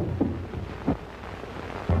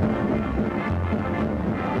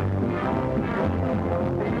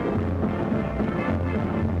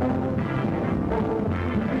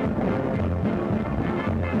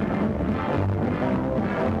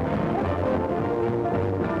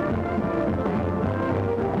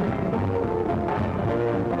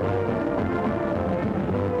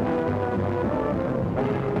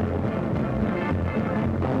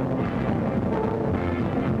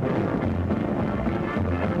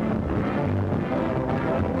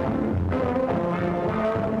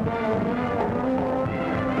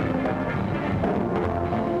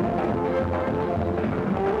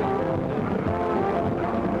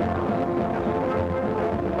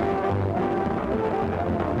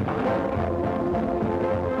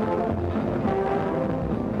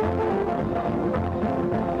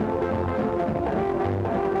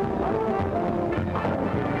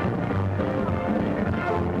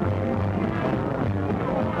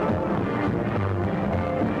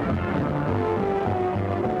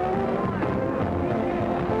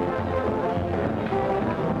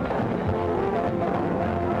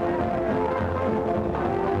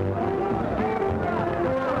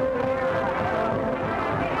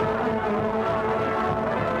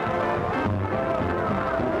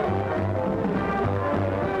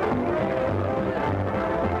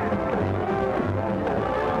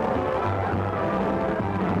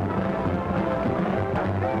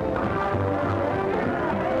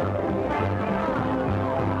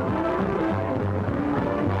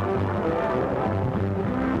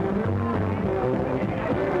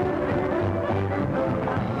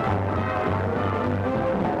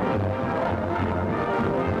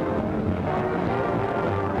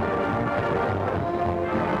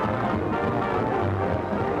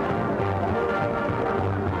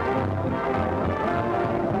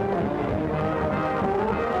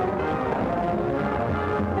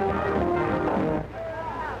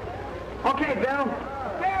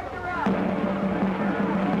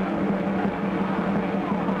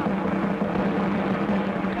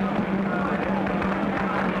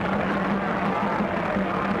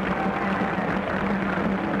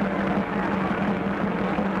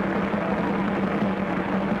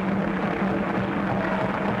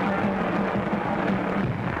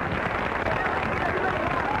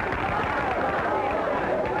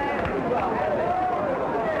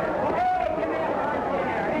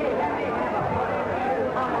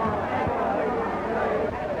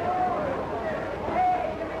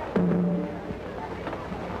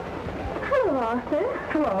 Arthur.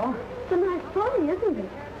 Hello. It's a nice party, isn't it?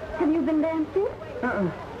 Have you been dancing?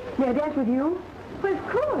 May I dance with you? Well, of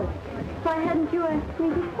course. Why hadn't you asked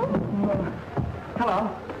me before? Hello.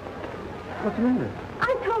 What's the matter?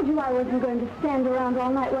 I told you I wasn't going to stand around all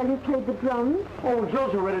night while you played the drums. Oh,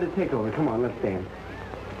 Joe's ready to take over. Come on, let's dance.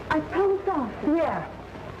 I promised Arthur. Yeah.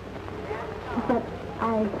 But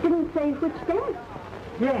I didn't say which dance.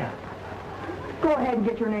 Yeah. Go ahead and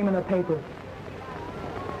get your name in the paper.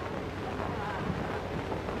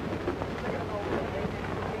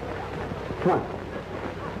 Come on.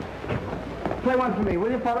 Play one for me, will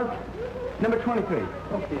you, fellas? Number 23.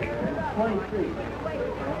 Okay, 23.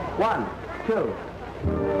 1, 2.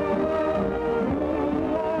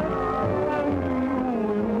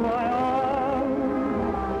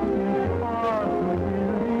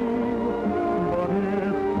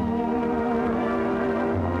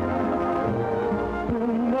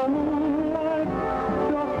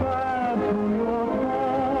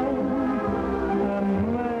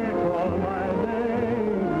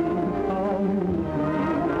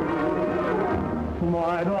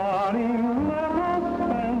 My darling, let us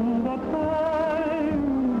spend the time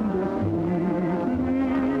this sweetly,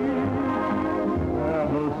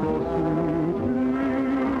 ever so sweetly.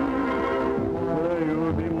 Say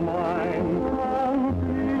you'll be mine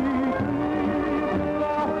completely.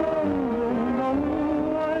 Blossom in the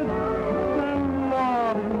moonlight, and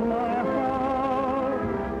love in my heart,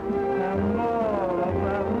 and all of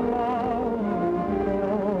that love for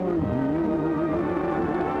you.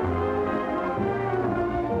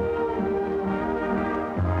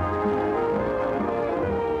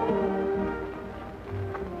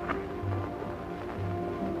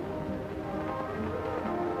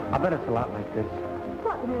 I bet it's a lot like this.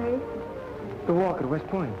 What, Mary? The walk at West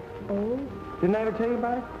Point. Oh. Didn't I ever tell you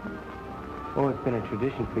about it? Oh, it's been a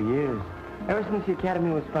tradition for years, ever since the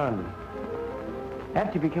academy was founded.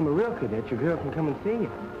 After you become a real cadet, your girl can come and see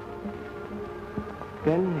you.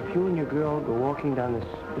 Then, if you and your girl go walking down this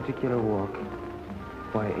particular walk,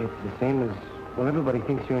 why, it's the same as, well, everybody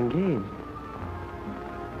thinks you're engaged.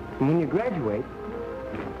 And when you graduate,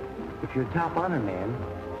 if you're a top honor man,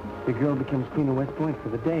 the girl becomes Queen of West Point for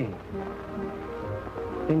the day.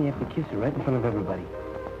 Then you have to kiss her right in front of everybody.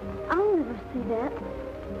 I'll never see that.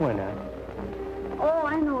 Why not? Oh,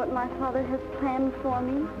 I know what my father has planned for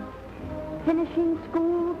me. Finishing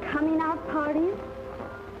school, coming out parties.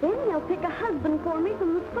 Then he'll pick a husband for me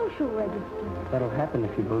from the social register. That'll happen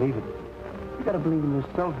if you believe it. You gotta believe in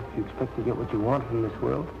yourself if you expect to get what you want from this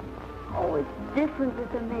world. Oh, it's different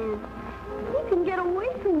with a man. He can get away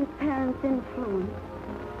from his parents' influence.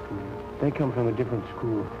 They come from a different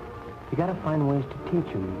school. You gotta find ways to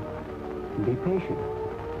teach them. And be patient.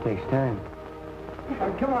 It takes time.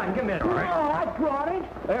 Come on, give me it, all right? Oh, I brought it.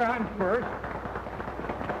 There, I'm first.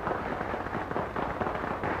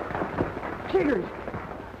 Chiggers.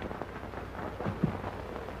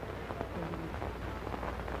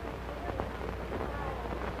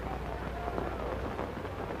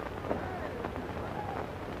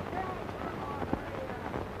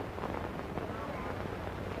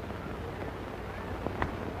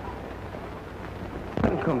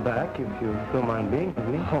 Come back if you don't mind being with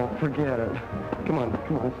me. Oh, forget it. Come on, let's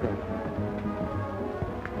go.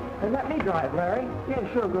 Hey, let me drive, Larry.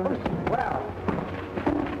 Yeah, sure, go ahead. Well,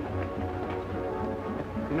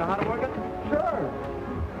 You know how to work it? sure.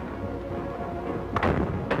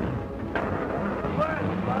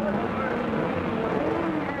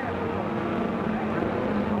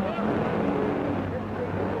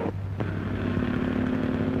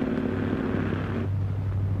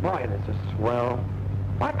 Boy, this is swell.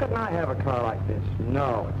 Why couldn't I have a car like this?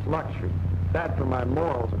 No, it's luxury. Bad for my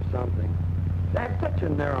morals or something. That's such a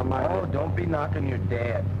narrow-minded... Oh, don't be knocking your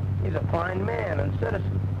dad. He's a fine man and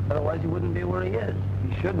citizen. Otherwise, he wouldn't be where he is.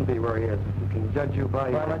 He shouldn't be where he is if you can judge you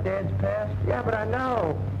by... By my dad's past? Yeah, but I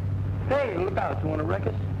know. Hey, look out. You want to wreck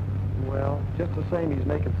us? Well, just the same, he's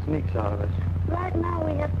making sneaks out of us. Right now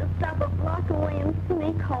we have to stop a block away and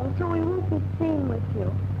sneak home so we won't be seen with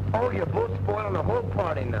you. Oh, you're both spoiling the whole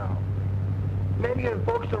party now. Maybe your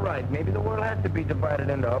folks are right. Maybe the world has to be divided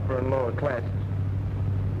into upper and lower classes.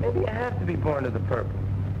 Maybe you have to be born to the purple.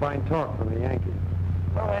 Fine talk from the Yankees.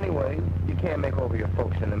 Well, anyway, you can't make over your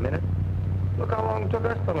folks in a minute. Look how long it took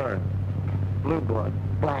us to learn. Blue blood.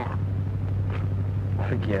 Blah.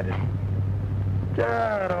 Forget it.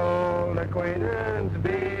 Just old acquaintance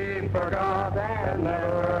be forgot and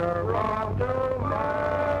never wrong to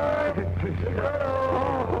mind. Just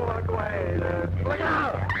old acquaintance. Look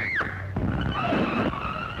out!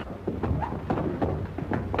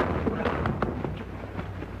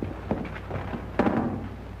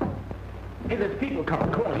 Hey, there's people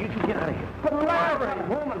coming. Come on, you two get out of here. But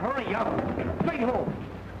you. Straight home.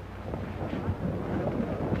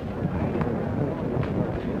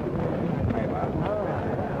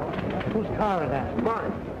 Whose car is that?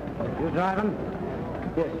 Mine. You driving?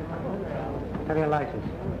 Yes. Have your license.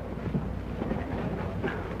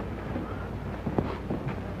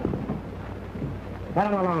 Let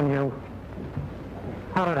him alone, you.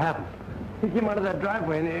 How did it happen? He came out of that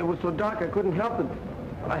driveway, and it was so dark I couldn't help it.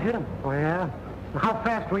 I hit him. Oh, yeah? How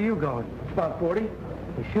fast were you going? About 40.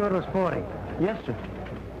 You sure it was 40? Yes, sir.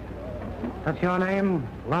 That's your name,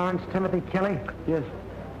 Lawrence Timothy Kelly? Yes.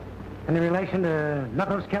 Any relation to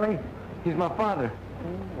Knuckles Kelly? He's my father.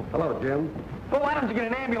 Hello, Jim. Well, why don't you get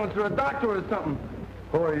an ambulance or a doctor or something?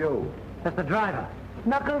 Who are you? That's the driver.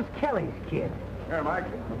 Knuckles Kelly's kid. Here, Mike.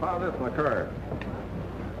 I found this in the car.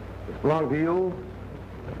 It belong to you?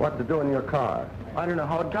 What's it do in your car? I don't know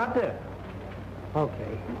how it got there.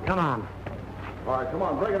 Okay, come on. All right, come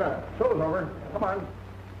on, bring it up. Show's over. Come on.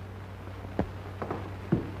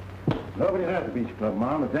 Nobody's at the beach club,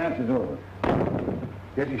 Mom. The dance is over.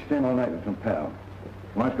 Guess you're staying all night with some pal.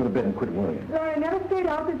 Why don't you go to bed and quit worrying? Larry, I never stayed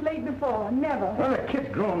out this late before. Never. Well, that kid's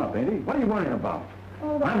grown up, ain't he? What are you worrying about?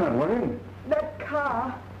 Oh, I'm not worrying. that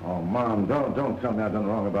car. Oh, Mom, don't tell me I've done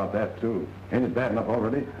wrong about that, too. Ain't it bad enough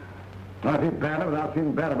already? I feel bad without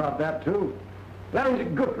feeling bad about that, too. Larry's a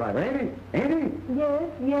good driver, ain't he? Ain't he?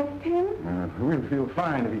 Yes, Tim. We'll feel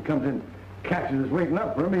fine if he comes in, catches us waiting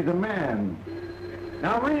up for him. He's a man.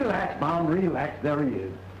 Now, relax, Mom, relax. There he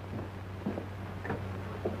is.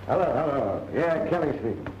 Hello. Yeah, Kelly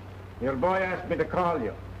speaking. Your boy asked me to call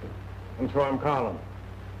you, and so I'm calling.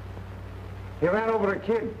 He ran over a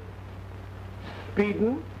kid,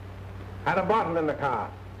 speeding, had a bottle in the car,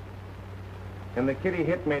 and the kid he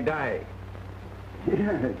hit may die.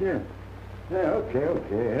 Yeah. Yeah,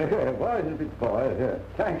 okay. Boy, he's a big boy. Yeah.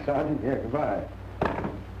 Thanks, Sergeant. Yeah, goodbye.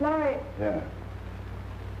 Larry, Yeah.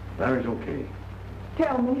 Larry's okay.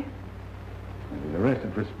 tell me. He's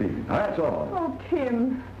arrested for speeding. That's all. Oh,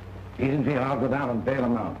 Tim. He's in jail. I'll go down and bail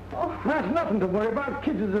him out. Oh. That's nothing to worry about.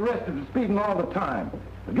 Kids is arrested for speeding all the time.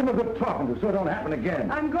 Give him a good talking to so it don't happen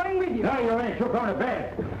again. I'm going with you. No, you ain't. You're going to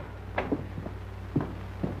bed.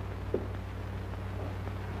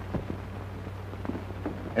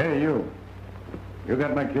 Hey, you. You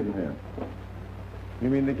got my kid in here. You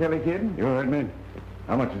mean the Kelly kid? You heard me?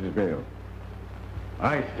 How much is his bail?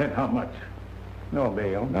 I said how much. No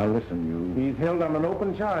bail. Now listen, you. He's held on an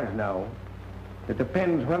open charge now. It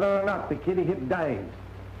depends whether or not the kid he hit dies.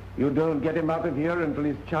 You don't get him out of here until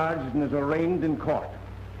he's charged and is arraigned in court.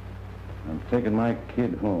 I'm taking my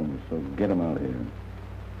kid home, so get him out of here.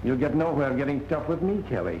 You'll get nowhere getting tough with me,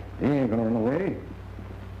 Kelly. He ain't gonna run away.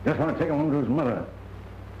 Just want to take him home to his mother.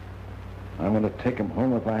 I'm gonna take him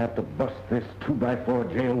home if I have to bust this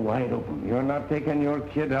 2x4 jail wide open. You're not taking your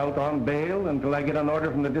kid out on bail until I get an order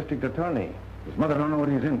from the district attorney. His mother don't know what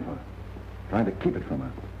he's in for. Trying to keep it from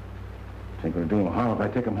her. Think we're doing harm if I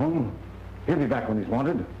take him home? He'll be back when he's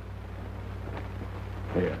wanted.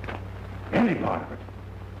 Here. Any part of it.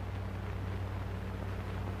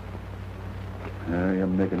 You're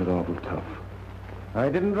making it awful tough. I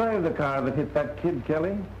didn't drive the car that hit that kid,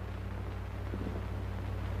 Kelly.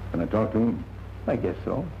 Can I talk to him? I guess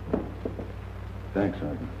so. Thanks,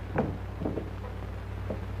 Sergeant.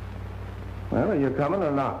 Well, are you coming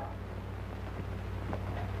or not?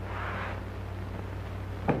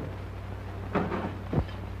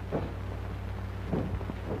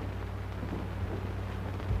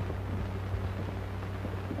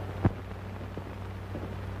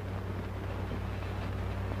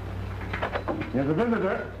 Here's a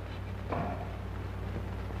visitor.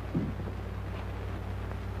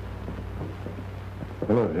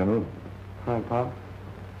 Hello, General. Hi, Pop.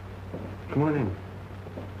 Come on in.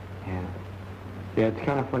 Yeah, it's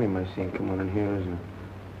kind of funny, my seeing come on in here, isn't it?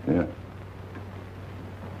 Yeah.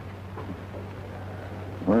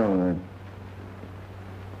 Well,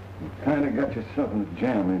 you kind of got yourself in a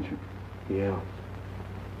jam, ain't you? Yeah.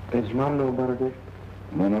 Does Mom know about it, Dick?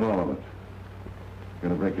 No, not all of it.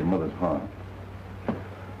 Gonna break your mother's heart.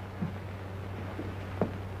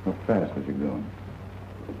 How fast was you going?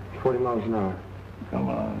 40 miles an hour. Come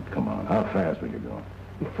on. How fast were you going?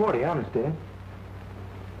 40, honest, Dad.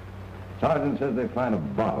 Sergeant says they find a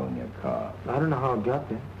bottle in your car. I don't know how it got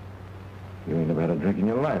there. You ain't never had a drink in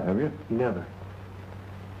your life, have you? Never.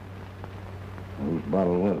 Whose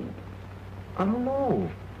bottle was it? I don't know.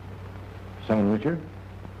 Someone with you?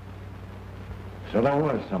 So there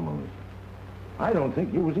was someone with you. I don't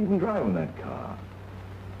think you was even driving that car.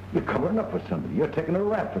 You're covering up for somebody. You're taking a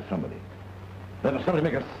rap for somebody. Let somebody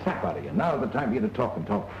make a sap out of you. Now's the time for you to talk and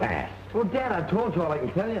talk fast. Well, Dad, I told you all I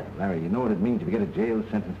can tell you. Larry, you know what it means if you get a jail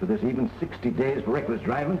sentence for this? Even 60 days for reckless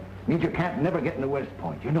driving? It means you can't never get into West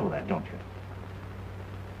Point. You know that, don't you?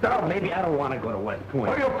 Oh, maybe I don't want to go to West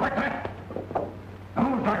Point. Oh, you quit that! Now,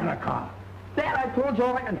 who's driving that car? Dad, I told you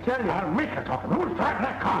all I can tell you. I'll make you talk. Who's driving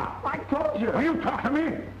that car? I told you. Will you talk to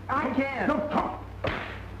me? I can't. Don't talk.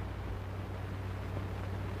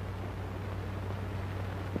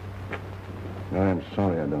 I'm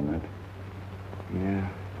sorry I done that. Yeah,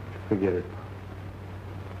 forget it.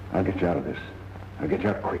 I'll get you out of this. I'll get you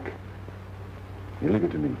out quick. You leave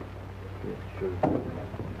it to me. Yeah, sure.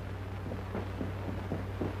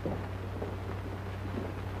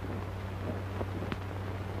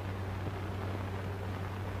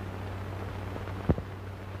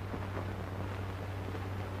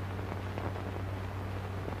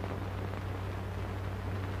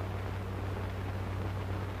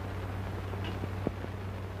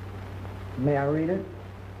 May I read it?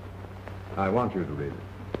 I want you to read it.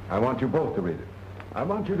 I want you both to read it. I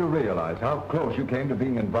want you to realize how close you came to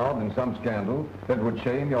being involved in some scandal that would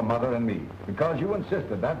shame your mother and me, because you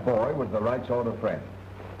insisted that boy was the right sort of friend.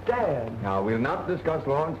 Dad. Now, we'll not discuss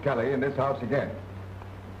Lawrence Kelly in this house again.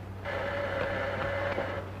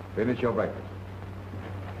 Finish your breakfast.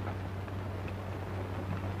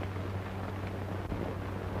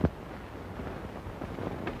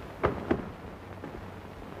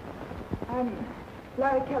 I'm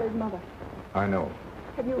Larry Kelly's mother. I know.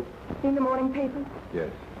 Have you seen the morning papers? Yes.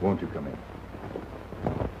 Won't you come in?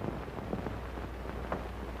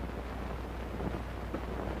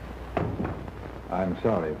 I'm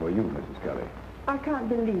sorry for you, Mrs. Kelly. I can't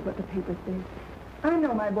believe what the papers say. I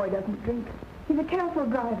know my boy doesn't drink. He's a careful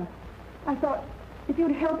driver. I thought if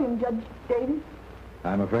you'd help him, Judge Davis.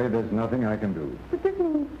 I'm afraid there's nothing I can do. But this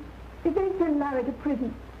means if they send Larry to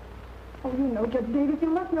prison. Oh, you know, Judge Davis, you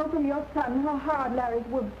must know from your son how hard Larry's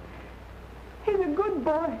worked. He's a good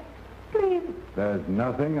boy. Please. There's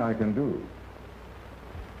nothing I can do.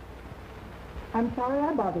 I'm sorry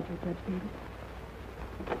I bothered you, Judge Davis.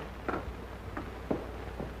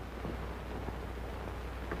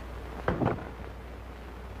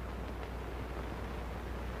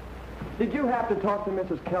 Did you have to talk to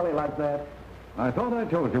Mrs. Kelly like that? I thought I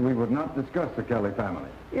told you we would not discuss the Kelly family.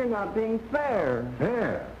 You're not being fair.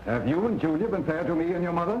 Fair? Have you and Julia been fair to me and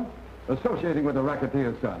your mother? Associating with a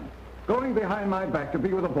racketeer's son. Going behind my back to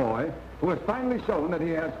be with a boy who has finally shown that he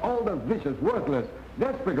has all the vicious, worthless,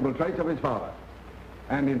 despicable traits of his father.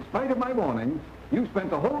 And in spite of my warnings, you spent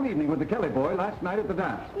the whole evening with the Kelly boy last night at the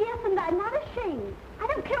dance. Yes, and I'm not ashamed. I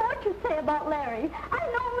don't care what you say about Larry. I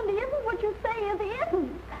know him, and he isn't what you say he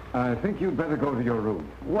isn't. I think you'd better go to your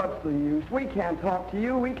room. What's the use? We can't talk to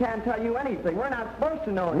you. We can't tell you anything. We're not supposed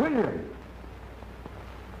to know. William!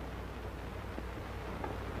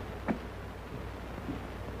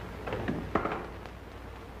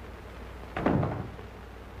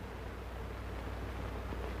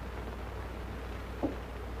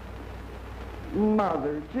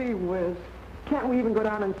 Mother, gee whiz. Can't we even go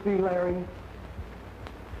down and see Larry?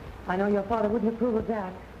 I know your father wouldn't approve of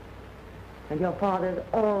that. And your father's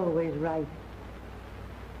always right.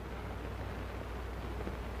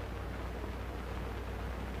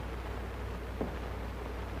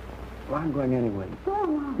 Well, I'm going anyway. Go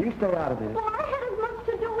on. You stay out of this. Well, I had as much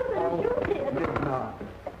to do with it as you did. Did not.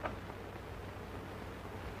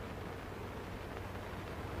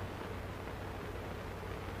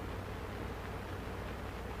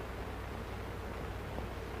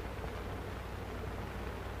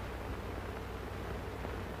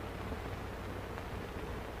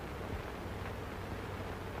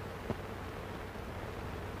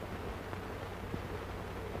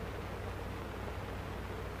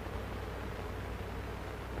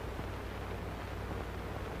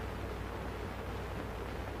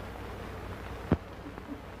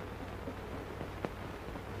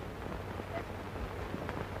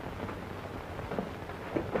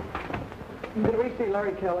 Did we see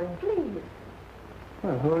Larry Kelly? Please.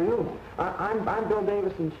 Well, who are you? I'm Bill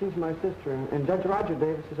Davis, and she's my sister, and Judge Roger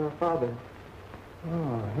Davis is our father.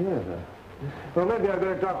 Oh, yes. Well, maybe I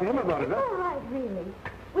better talk to him about it, It's huh? all right, really.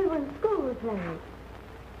 We were in school with Larry.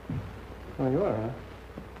 Oh, you are,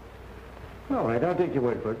 huh? All right, I'll take your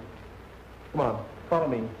word for it. Come on, follow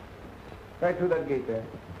me. Right through that gate there.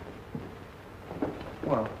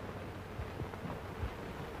 Come on.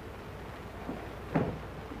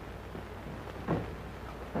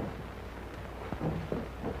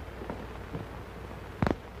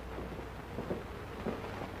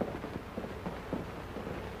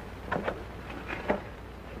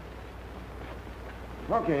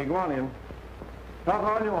 Okay, go on in. Talk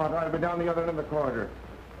all you want. I'll be down the other end of the corridor.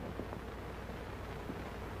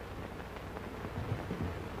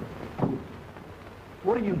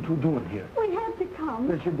 What are you two doing here? We have to come.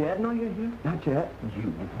 Does your dad know you're here? Not yet.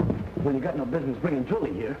 You. Well, you got no business bringing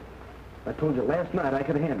Julie here. I told you last night I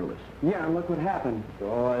could handle this. Yeah, and look what happened.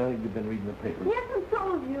 Oh, you've been reading the papers. Yes, and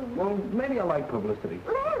so have you. Well, maybe I like publicity.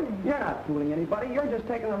 Larry. You're not fooling anybody. You're just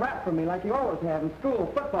taking the rap from me like you always have in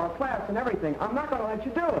school, football, class, and everything. I'm not going to let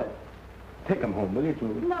you do it. Take him home, will you,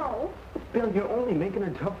 Julie? No. Bill, you're only making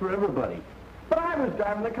it tough for everybody. But I was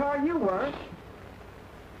driving the car, you weren't.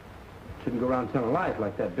 Shouldn't go around telling lies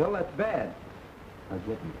like that, Bill. That's bad. I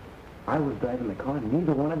didn't. I was driving the car, and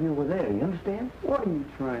neither one of you were there. You understand? What are you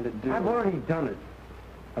trying to do? I've already done it.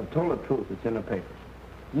 I've told the truth. It's in the papers.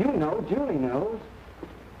 You know, Julie knows.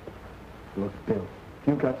 Look, Bill,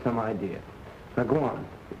 you've got some idea. Now go on.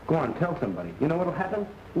 Go on, tell somebody. You know what'll happen?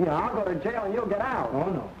 Yeah, I'll go to jail and you'll get out. Oh,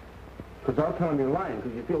 no. Because I'll tell them you're lying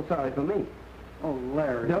because you feel sorry for me. Oh,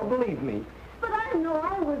 Larry. They'll believe me. But I know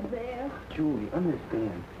I was there. Julie,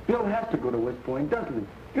 understand. Bill has to go to West Point, doesn't he?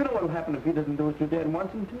 You know what'll happen if he doesn't do what your dad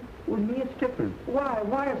wants him to? With me, it's different. Why?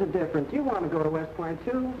 Why is it different? You want to go to West Point,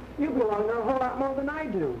 too. You belong there a whole lot more than I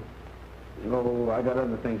do. Oh, I got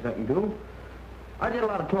other things I can do. I did a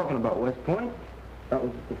lot of talking about West Point. That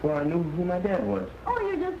was before I knew who my dad was. Oh,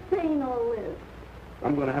 you're just saying all this.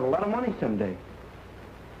 I'm going to have a lot of money someday.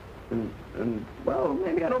 And well,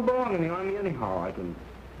 maybe I don't belong in the Army anyhow. I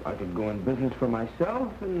could go in business for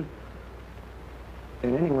myself, and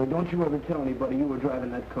anyway, don't you ever tell anybody you were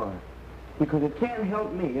driving that car. Because it can't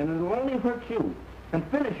help me, and it'll only hurt you. And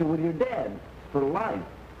finish it with your dad for life.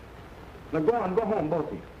 Now go on, go home, both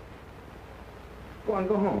of you. Go on,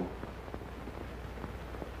 go home.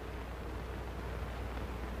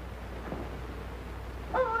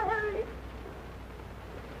 Oh, Harry.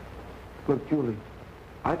 Look, Julie,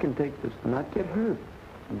 I can take this and not get hurt.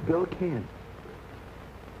 And Bill can't.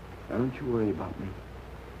 Now, don't you worry about me.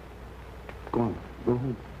 Go on. Go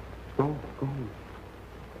home. Go home.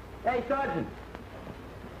 Hey, Sergeant.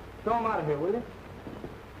 Throw him out of here, will you?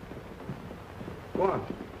 Go on.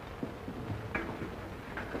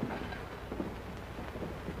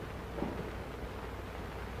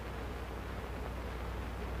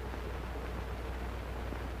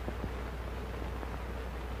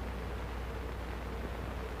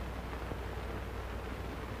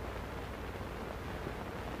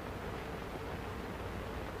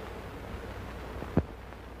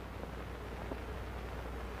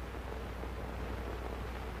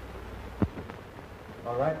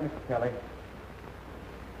 All right, Mr. Kelly.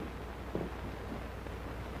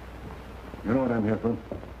 You know what I'm here for?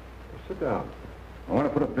 Sit down. I want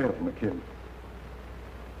to put a bail for my kid.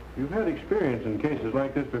 You've had experience in cases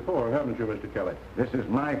like this before, haven't you, Mr. Kelly? This is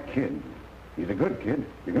my kid. He's a good kid.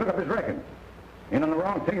 You can look up his record. Ain't on the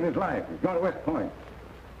wrong thing in his life. He's going to West Point.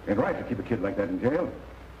 Ain't right to keep a kid like that in jail.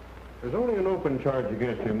 There's only an open charge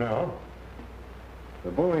against him now.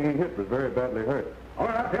 The boy he hit was very badly hurt. All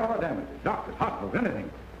right, I'll pay all the damages. Doctors, hospitals, anything.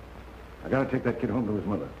 I got to take that kid home to his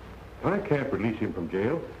mother. I can't release him from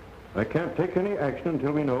jail. I can't take any action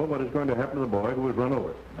until we know what is going to happen to the boy who was run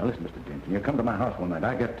over. Now, listen, Mr. Denton, you come to my house one night,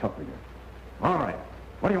 I get tough with you. All right.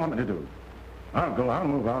 What do you want me to do? I'll go, I'll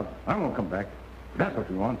move out. I won't come back. If that's what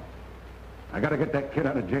you want. I got to get that kid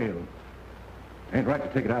out of jail. Ain't right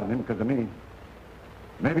to take it out of him because of me.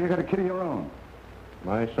 Maybe you got a kid of your own.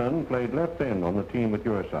 My son played left end on the team with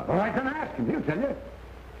your son. All right, then ask him. He'll tell you.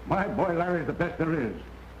 My boy Larry's the best there is.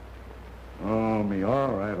 Oh, me. All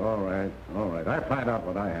right. I find out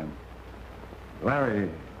what I am. Larry's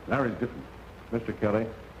different. Mr. Kelly,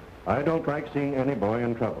 I don't like seeing any boy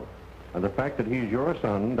in trouble. And the fact that he's your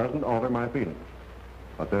son doesn't alter my feelings.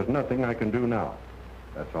 But there's nothing I can do now.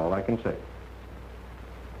 That's all I can say.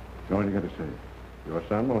 What are you going to say? Your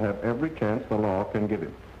son will have every chance the law can give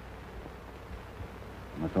him.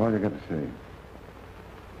 That's all you got to say.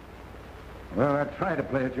 Well, I try to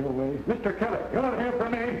play it your way. Mr. Kelly, you're not here for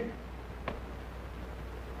me.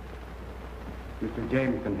 Mr.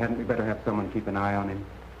 Jameson, hadn't we better have someone keep an eye on him?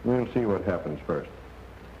 We'll see what happens first.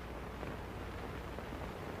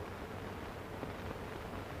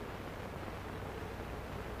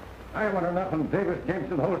 I want enough from Davis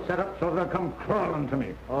Jameson the whole setup so they'll come crawling to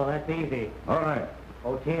me. Oh, that's easy. All right.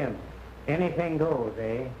 Oh, Tim, anything goes,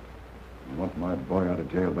 eh? I want my boy out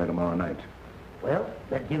of jail by tomorrow night. Well,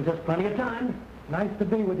 that gives us plenty of time. Nice to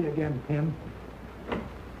be with you again, Tim.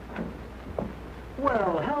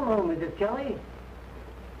 Well, hello, Mrs. Kelly.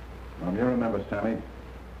 You remember, Sammy.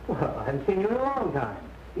 Well, I haven't seen you in a long time.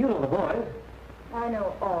 You know the boys. I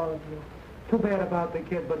know all of you. Too bad about the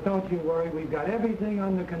kid, but don't you worry. We've got everything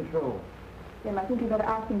under control. Jim, I think you better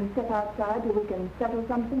ask him to step outside till we can settle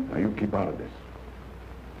something. Now, you keep out of this.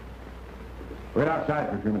 Wait outside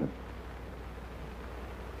for a few minutes.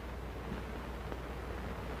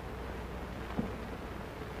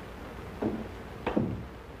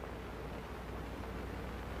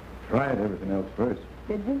 Tried everything else first.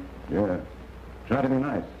 Did you? Yeah. Try to be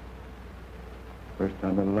nice. First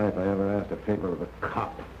time in life I ever asked a favor of a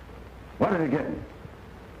cop. What did he get me?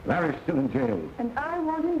 Larry's still in jail. And I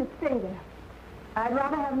want him to stay there. I'd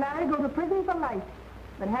rather have Larry go to prison for life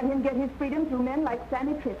than have him get his freedom through men like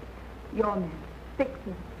Sandy Tripp. Your men,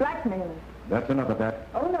 fixers, blackmailers. That's enough of that.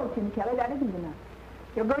 Oh, no, Tim Kelly, that isn't enough.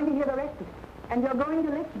 You're going to hear the rest of it. And you're going to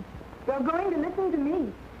listen. You're going to listen to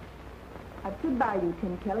me. I've stood by you,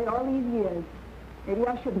 Tim Kelly, all these years. Maybe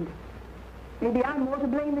I shouldn't. Maybe I'm more to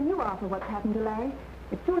blame than you are for what's happened to Larry.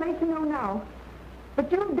 It's too late to know now.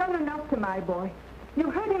 But you've done enough to my boy.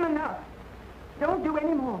 You've hurt him enough. Don't do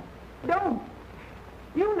any more. Don't.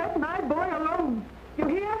 You let my boy alone. You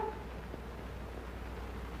hear?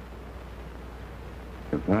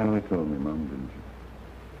 You finally told me, Mom, didn't you?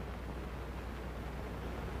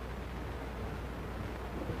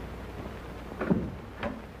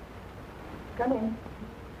 Come in.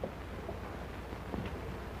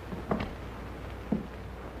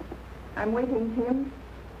 I'm waiting, Tim.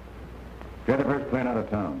 Get the first plane out of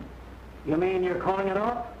town. You mean you're calling it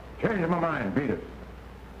off? Changed my mind. Beat it.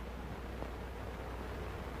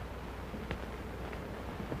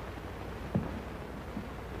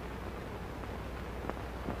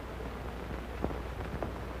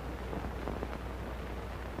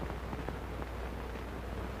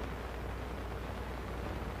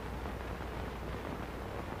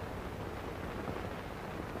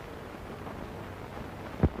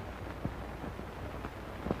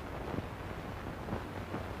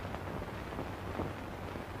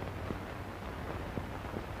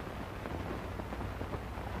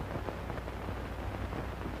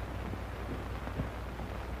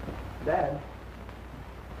 Dad,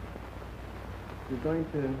 you're going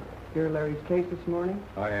to hear Larry's case this morning?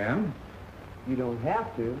 I am. You don't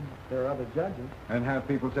have to. There are other judges. And have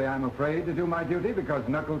people say I'm afraid to do my duty because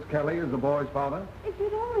Knuckles Kelly is the boy's father? If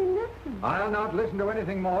you'd only listen. I'll not listen to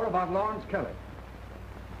anything more about Lawrence Kelly.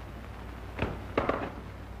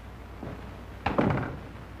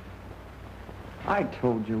 I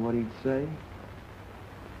told you what he'd say.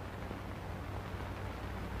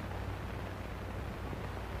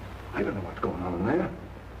 I don't know what's going on in there.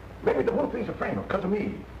 Maybe the whole thing's a frame-up because of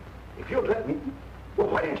me. If you'd let me... Well,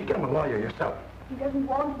 why didn't you get him a lawyer yourself? He doesn't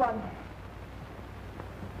want one.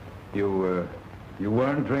 You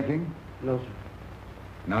weren't drinking? No, sir.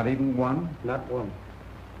 Not even one? Not one.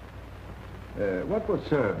 What was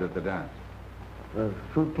served at the dance?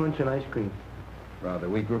 Fruit punch and ice cream. Rather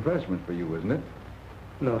weak refreshment for you, isn't it?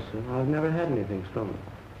 No, sir. I've never had anything strong.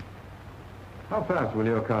 How fast will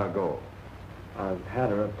your car go? I've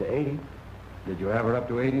had her up to 80. Did you have her up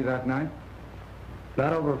to 80 that night?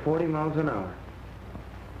 Not over 40 miles an hour.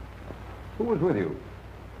 Who was with you?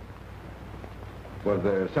 Was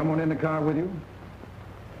there someone in the car with you?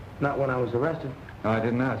 Not when I was arrested. I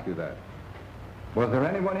didn't ask you that. Was there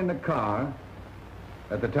anyone in the car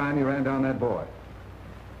at the time you ran down that boy?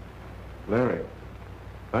 Larry,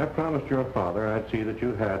 I promised your father I'd see that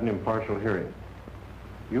you had an impartial hearing.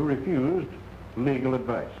 You refused legal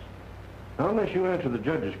advice. Now, unless you answer the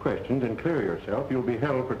judge's questions and clear yourself, you'll be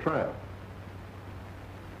held for trial.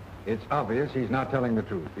 It's obvious he's not telling the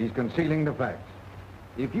truth. He's concealing the facts.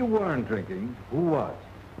 If you weren't drinking, who was?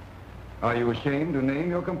 Are you ashamed to name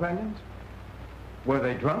your companions? Were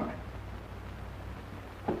they drunk?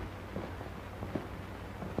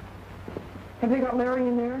 Have they got Larry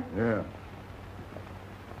in there? Yeah.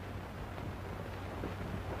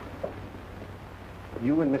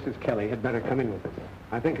 You and Mrs. Kelly had better come in with us.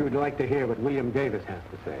 I think you would like to hear what William Davis has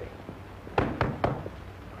to say.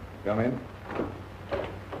 Come in.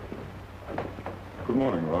 Good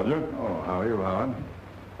morning, Roger. Oh, how are you, Howard?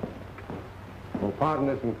 Well, pardon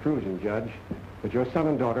this intrusion, Judge, but your son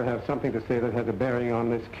and daughter have something to say that has a bearing on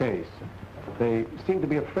this case. They seem to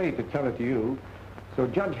be afraid to tell it to you, so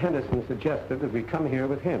Judge Henderson suggested that we come here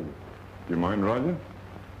with him. Do you mind, Roger?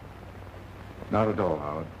 Not at all,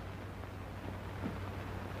 Howard.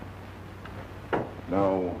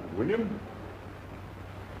 Now, William,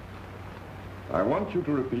 I want you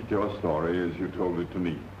to repeat your story as you told it to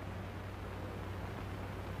me.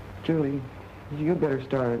 Julie, you'd better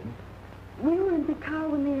start. We were in the car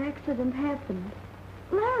when the accident happened.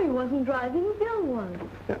 Larry wasn't driving, Bill was.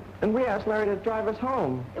 And we asked Larry to drive us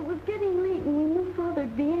home. It was getting late and we knew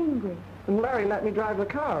Father'd be angry. And Larry let me drive the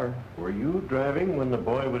car. Were you driving when the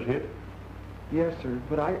boy was hit? Yes, sir,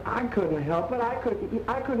 but I couldn't help it. I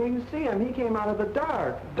couldn't even see him. He came out of the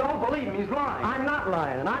dark. Don't believe him. He's lying. I'm not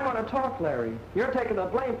lying, and I want to talk, Larry. You're taking the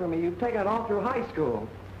blame for me. You've taken it all through high school.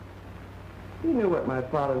 You knew what my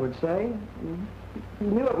father would say. You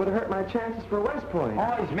knew it would hurt my chances for West Point.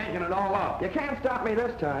 Oh, he's making it all up. You can't stop me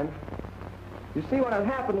this time. You see, when it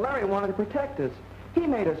happened, Larry wanted to protect us. He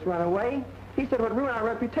made us run away. He said it would ruin our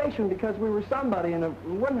reputation because we were somebody, and it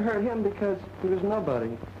wouldn't hurt him because he was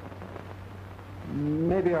nobody.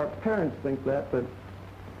 Maybe our parents think that, but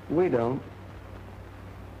we don't.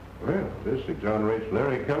 Well, this exonerates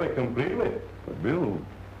Larry Kelly completely. But, Bill,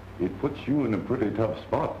 it puts you in a pretty tough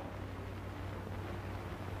spot.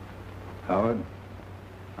 Howard,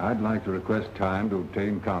 I'd like to request time to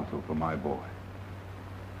obtain counsel for my boy.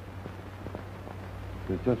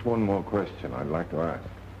 There's just one more question I'd like to ask.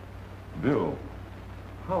 Bill,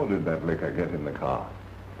 how did that liquor get in the car?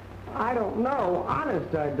 I don't know.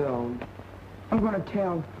 Honest, I don't. I'm going to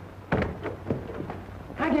tell.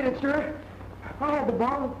 I did it, sir. I had the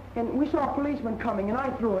bottle, and we saw a policeman coming, and I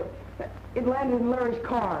threw it. It landed in Larry's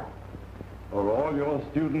car. Are all your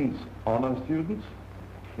students honor students?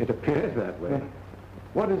 It appears that way.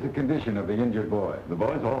 What is the condition of the injured boy? The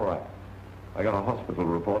boy's all right. I got a hospital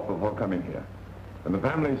report before coming here. And the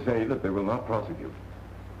family say that they will not prosecute.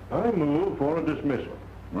 I move for a dismissal.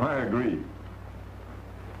 I agree.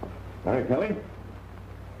 Larry Kelly?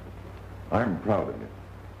 I'm proud of you.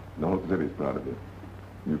 The whole city's proud of you.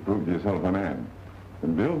 You've proved yourself a man.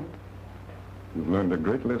 And Bill, you've learned a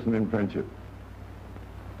great lesson in friendship.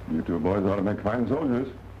 You two boys ought to make fine soldiers.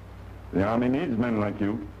 The Army needs men like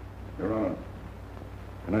you. Your Honor,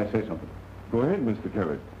 can I say something? Go ahead, Mr.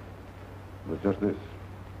 Kelly. It was just this.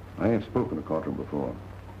 I ain't spoken to courtroom before.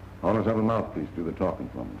 Always have a mouthpiece do the talking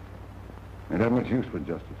for me. Ain't have much use for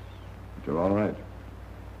justice. But you're all right.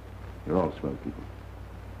 You're all swell people.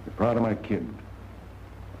 You're proud of my kid.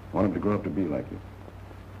 Want him to grow up to be like you.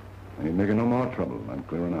 I ain't making no more trouble. I'm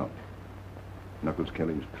clearing out. Knuckles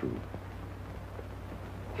Kelly is through.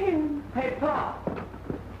 Tim. Hey, Pop.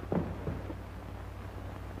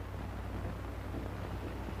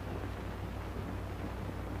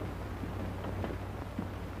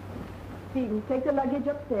 Stevens, take the luggage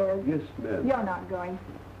upstairs. Yes, ma'am. You're not going.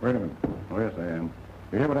 Wait a minute. Oh, yes, I am.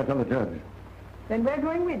 You hear what I tell the judge? Then we're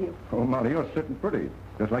going with you. Oh, Molly, you're sitting pretty.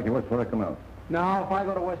 Just like you was before I come out. No, if I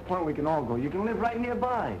go to West Point, we can all go. You can live right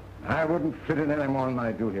nearby. I wouldn't fit in any more than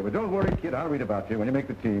I do here. But don't worry, kid. I'll read about you when you make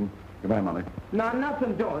the team. Goodbye, Molly. No,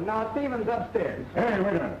 nothing doing. Now, Stevens upstairs. Hey, wait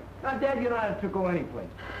a minute. Now, Dad, you don't have to go anyplace.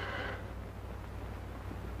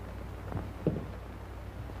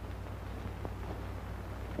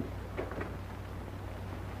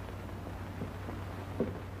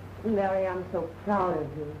 Larry, I'm so proud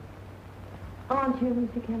of you. Aren't you,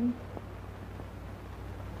 Mr. Kelly?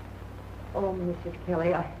 Oh, Mrs.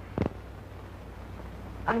 Kelly,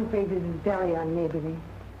 I'm afraid this is very unneighborly.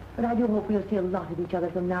 But I do hope we'll see a lot of each other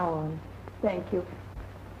from now on. Thank you.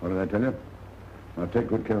 What did I tell you? Now, take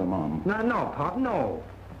good care of Mom. No, no, Pop, no.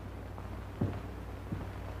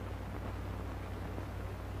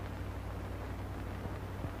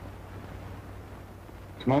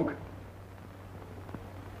 Smoke?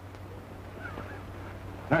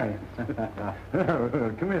 Hi.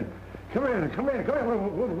 Come in. Come in.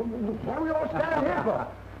 What are we all standing here for?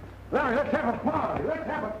 Larry, let's have a party. Let's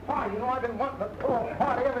have a party. You know, I've been wanting to throw a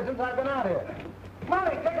party ever since I've been out here.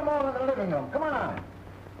 Molly, take them all in the living room. Come on.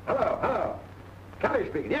 Hello. Kelly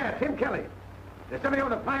speaking. Yeah, Tim Kelly. There's somebody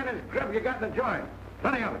on the finest grub you got in the joint.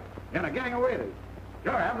 Plenty of it. And a gang of waiters.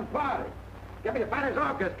 Sure, having a party. Get me the finest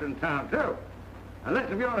orchestra in town, too.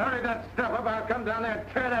 Unless if you don't hurry that stuff up, I'll come down there and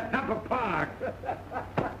tear that dump apart.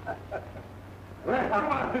 Well, come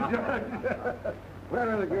on, George. Where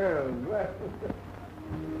are the girls?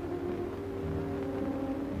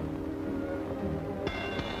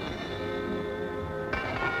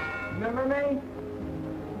 Remember me?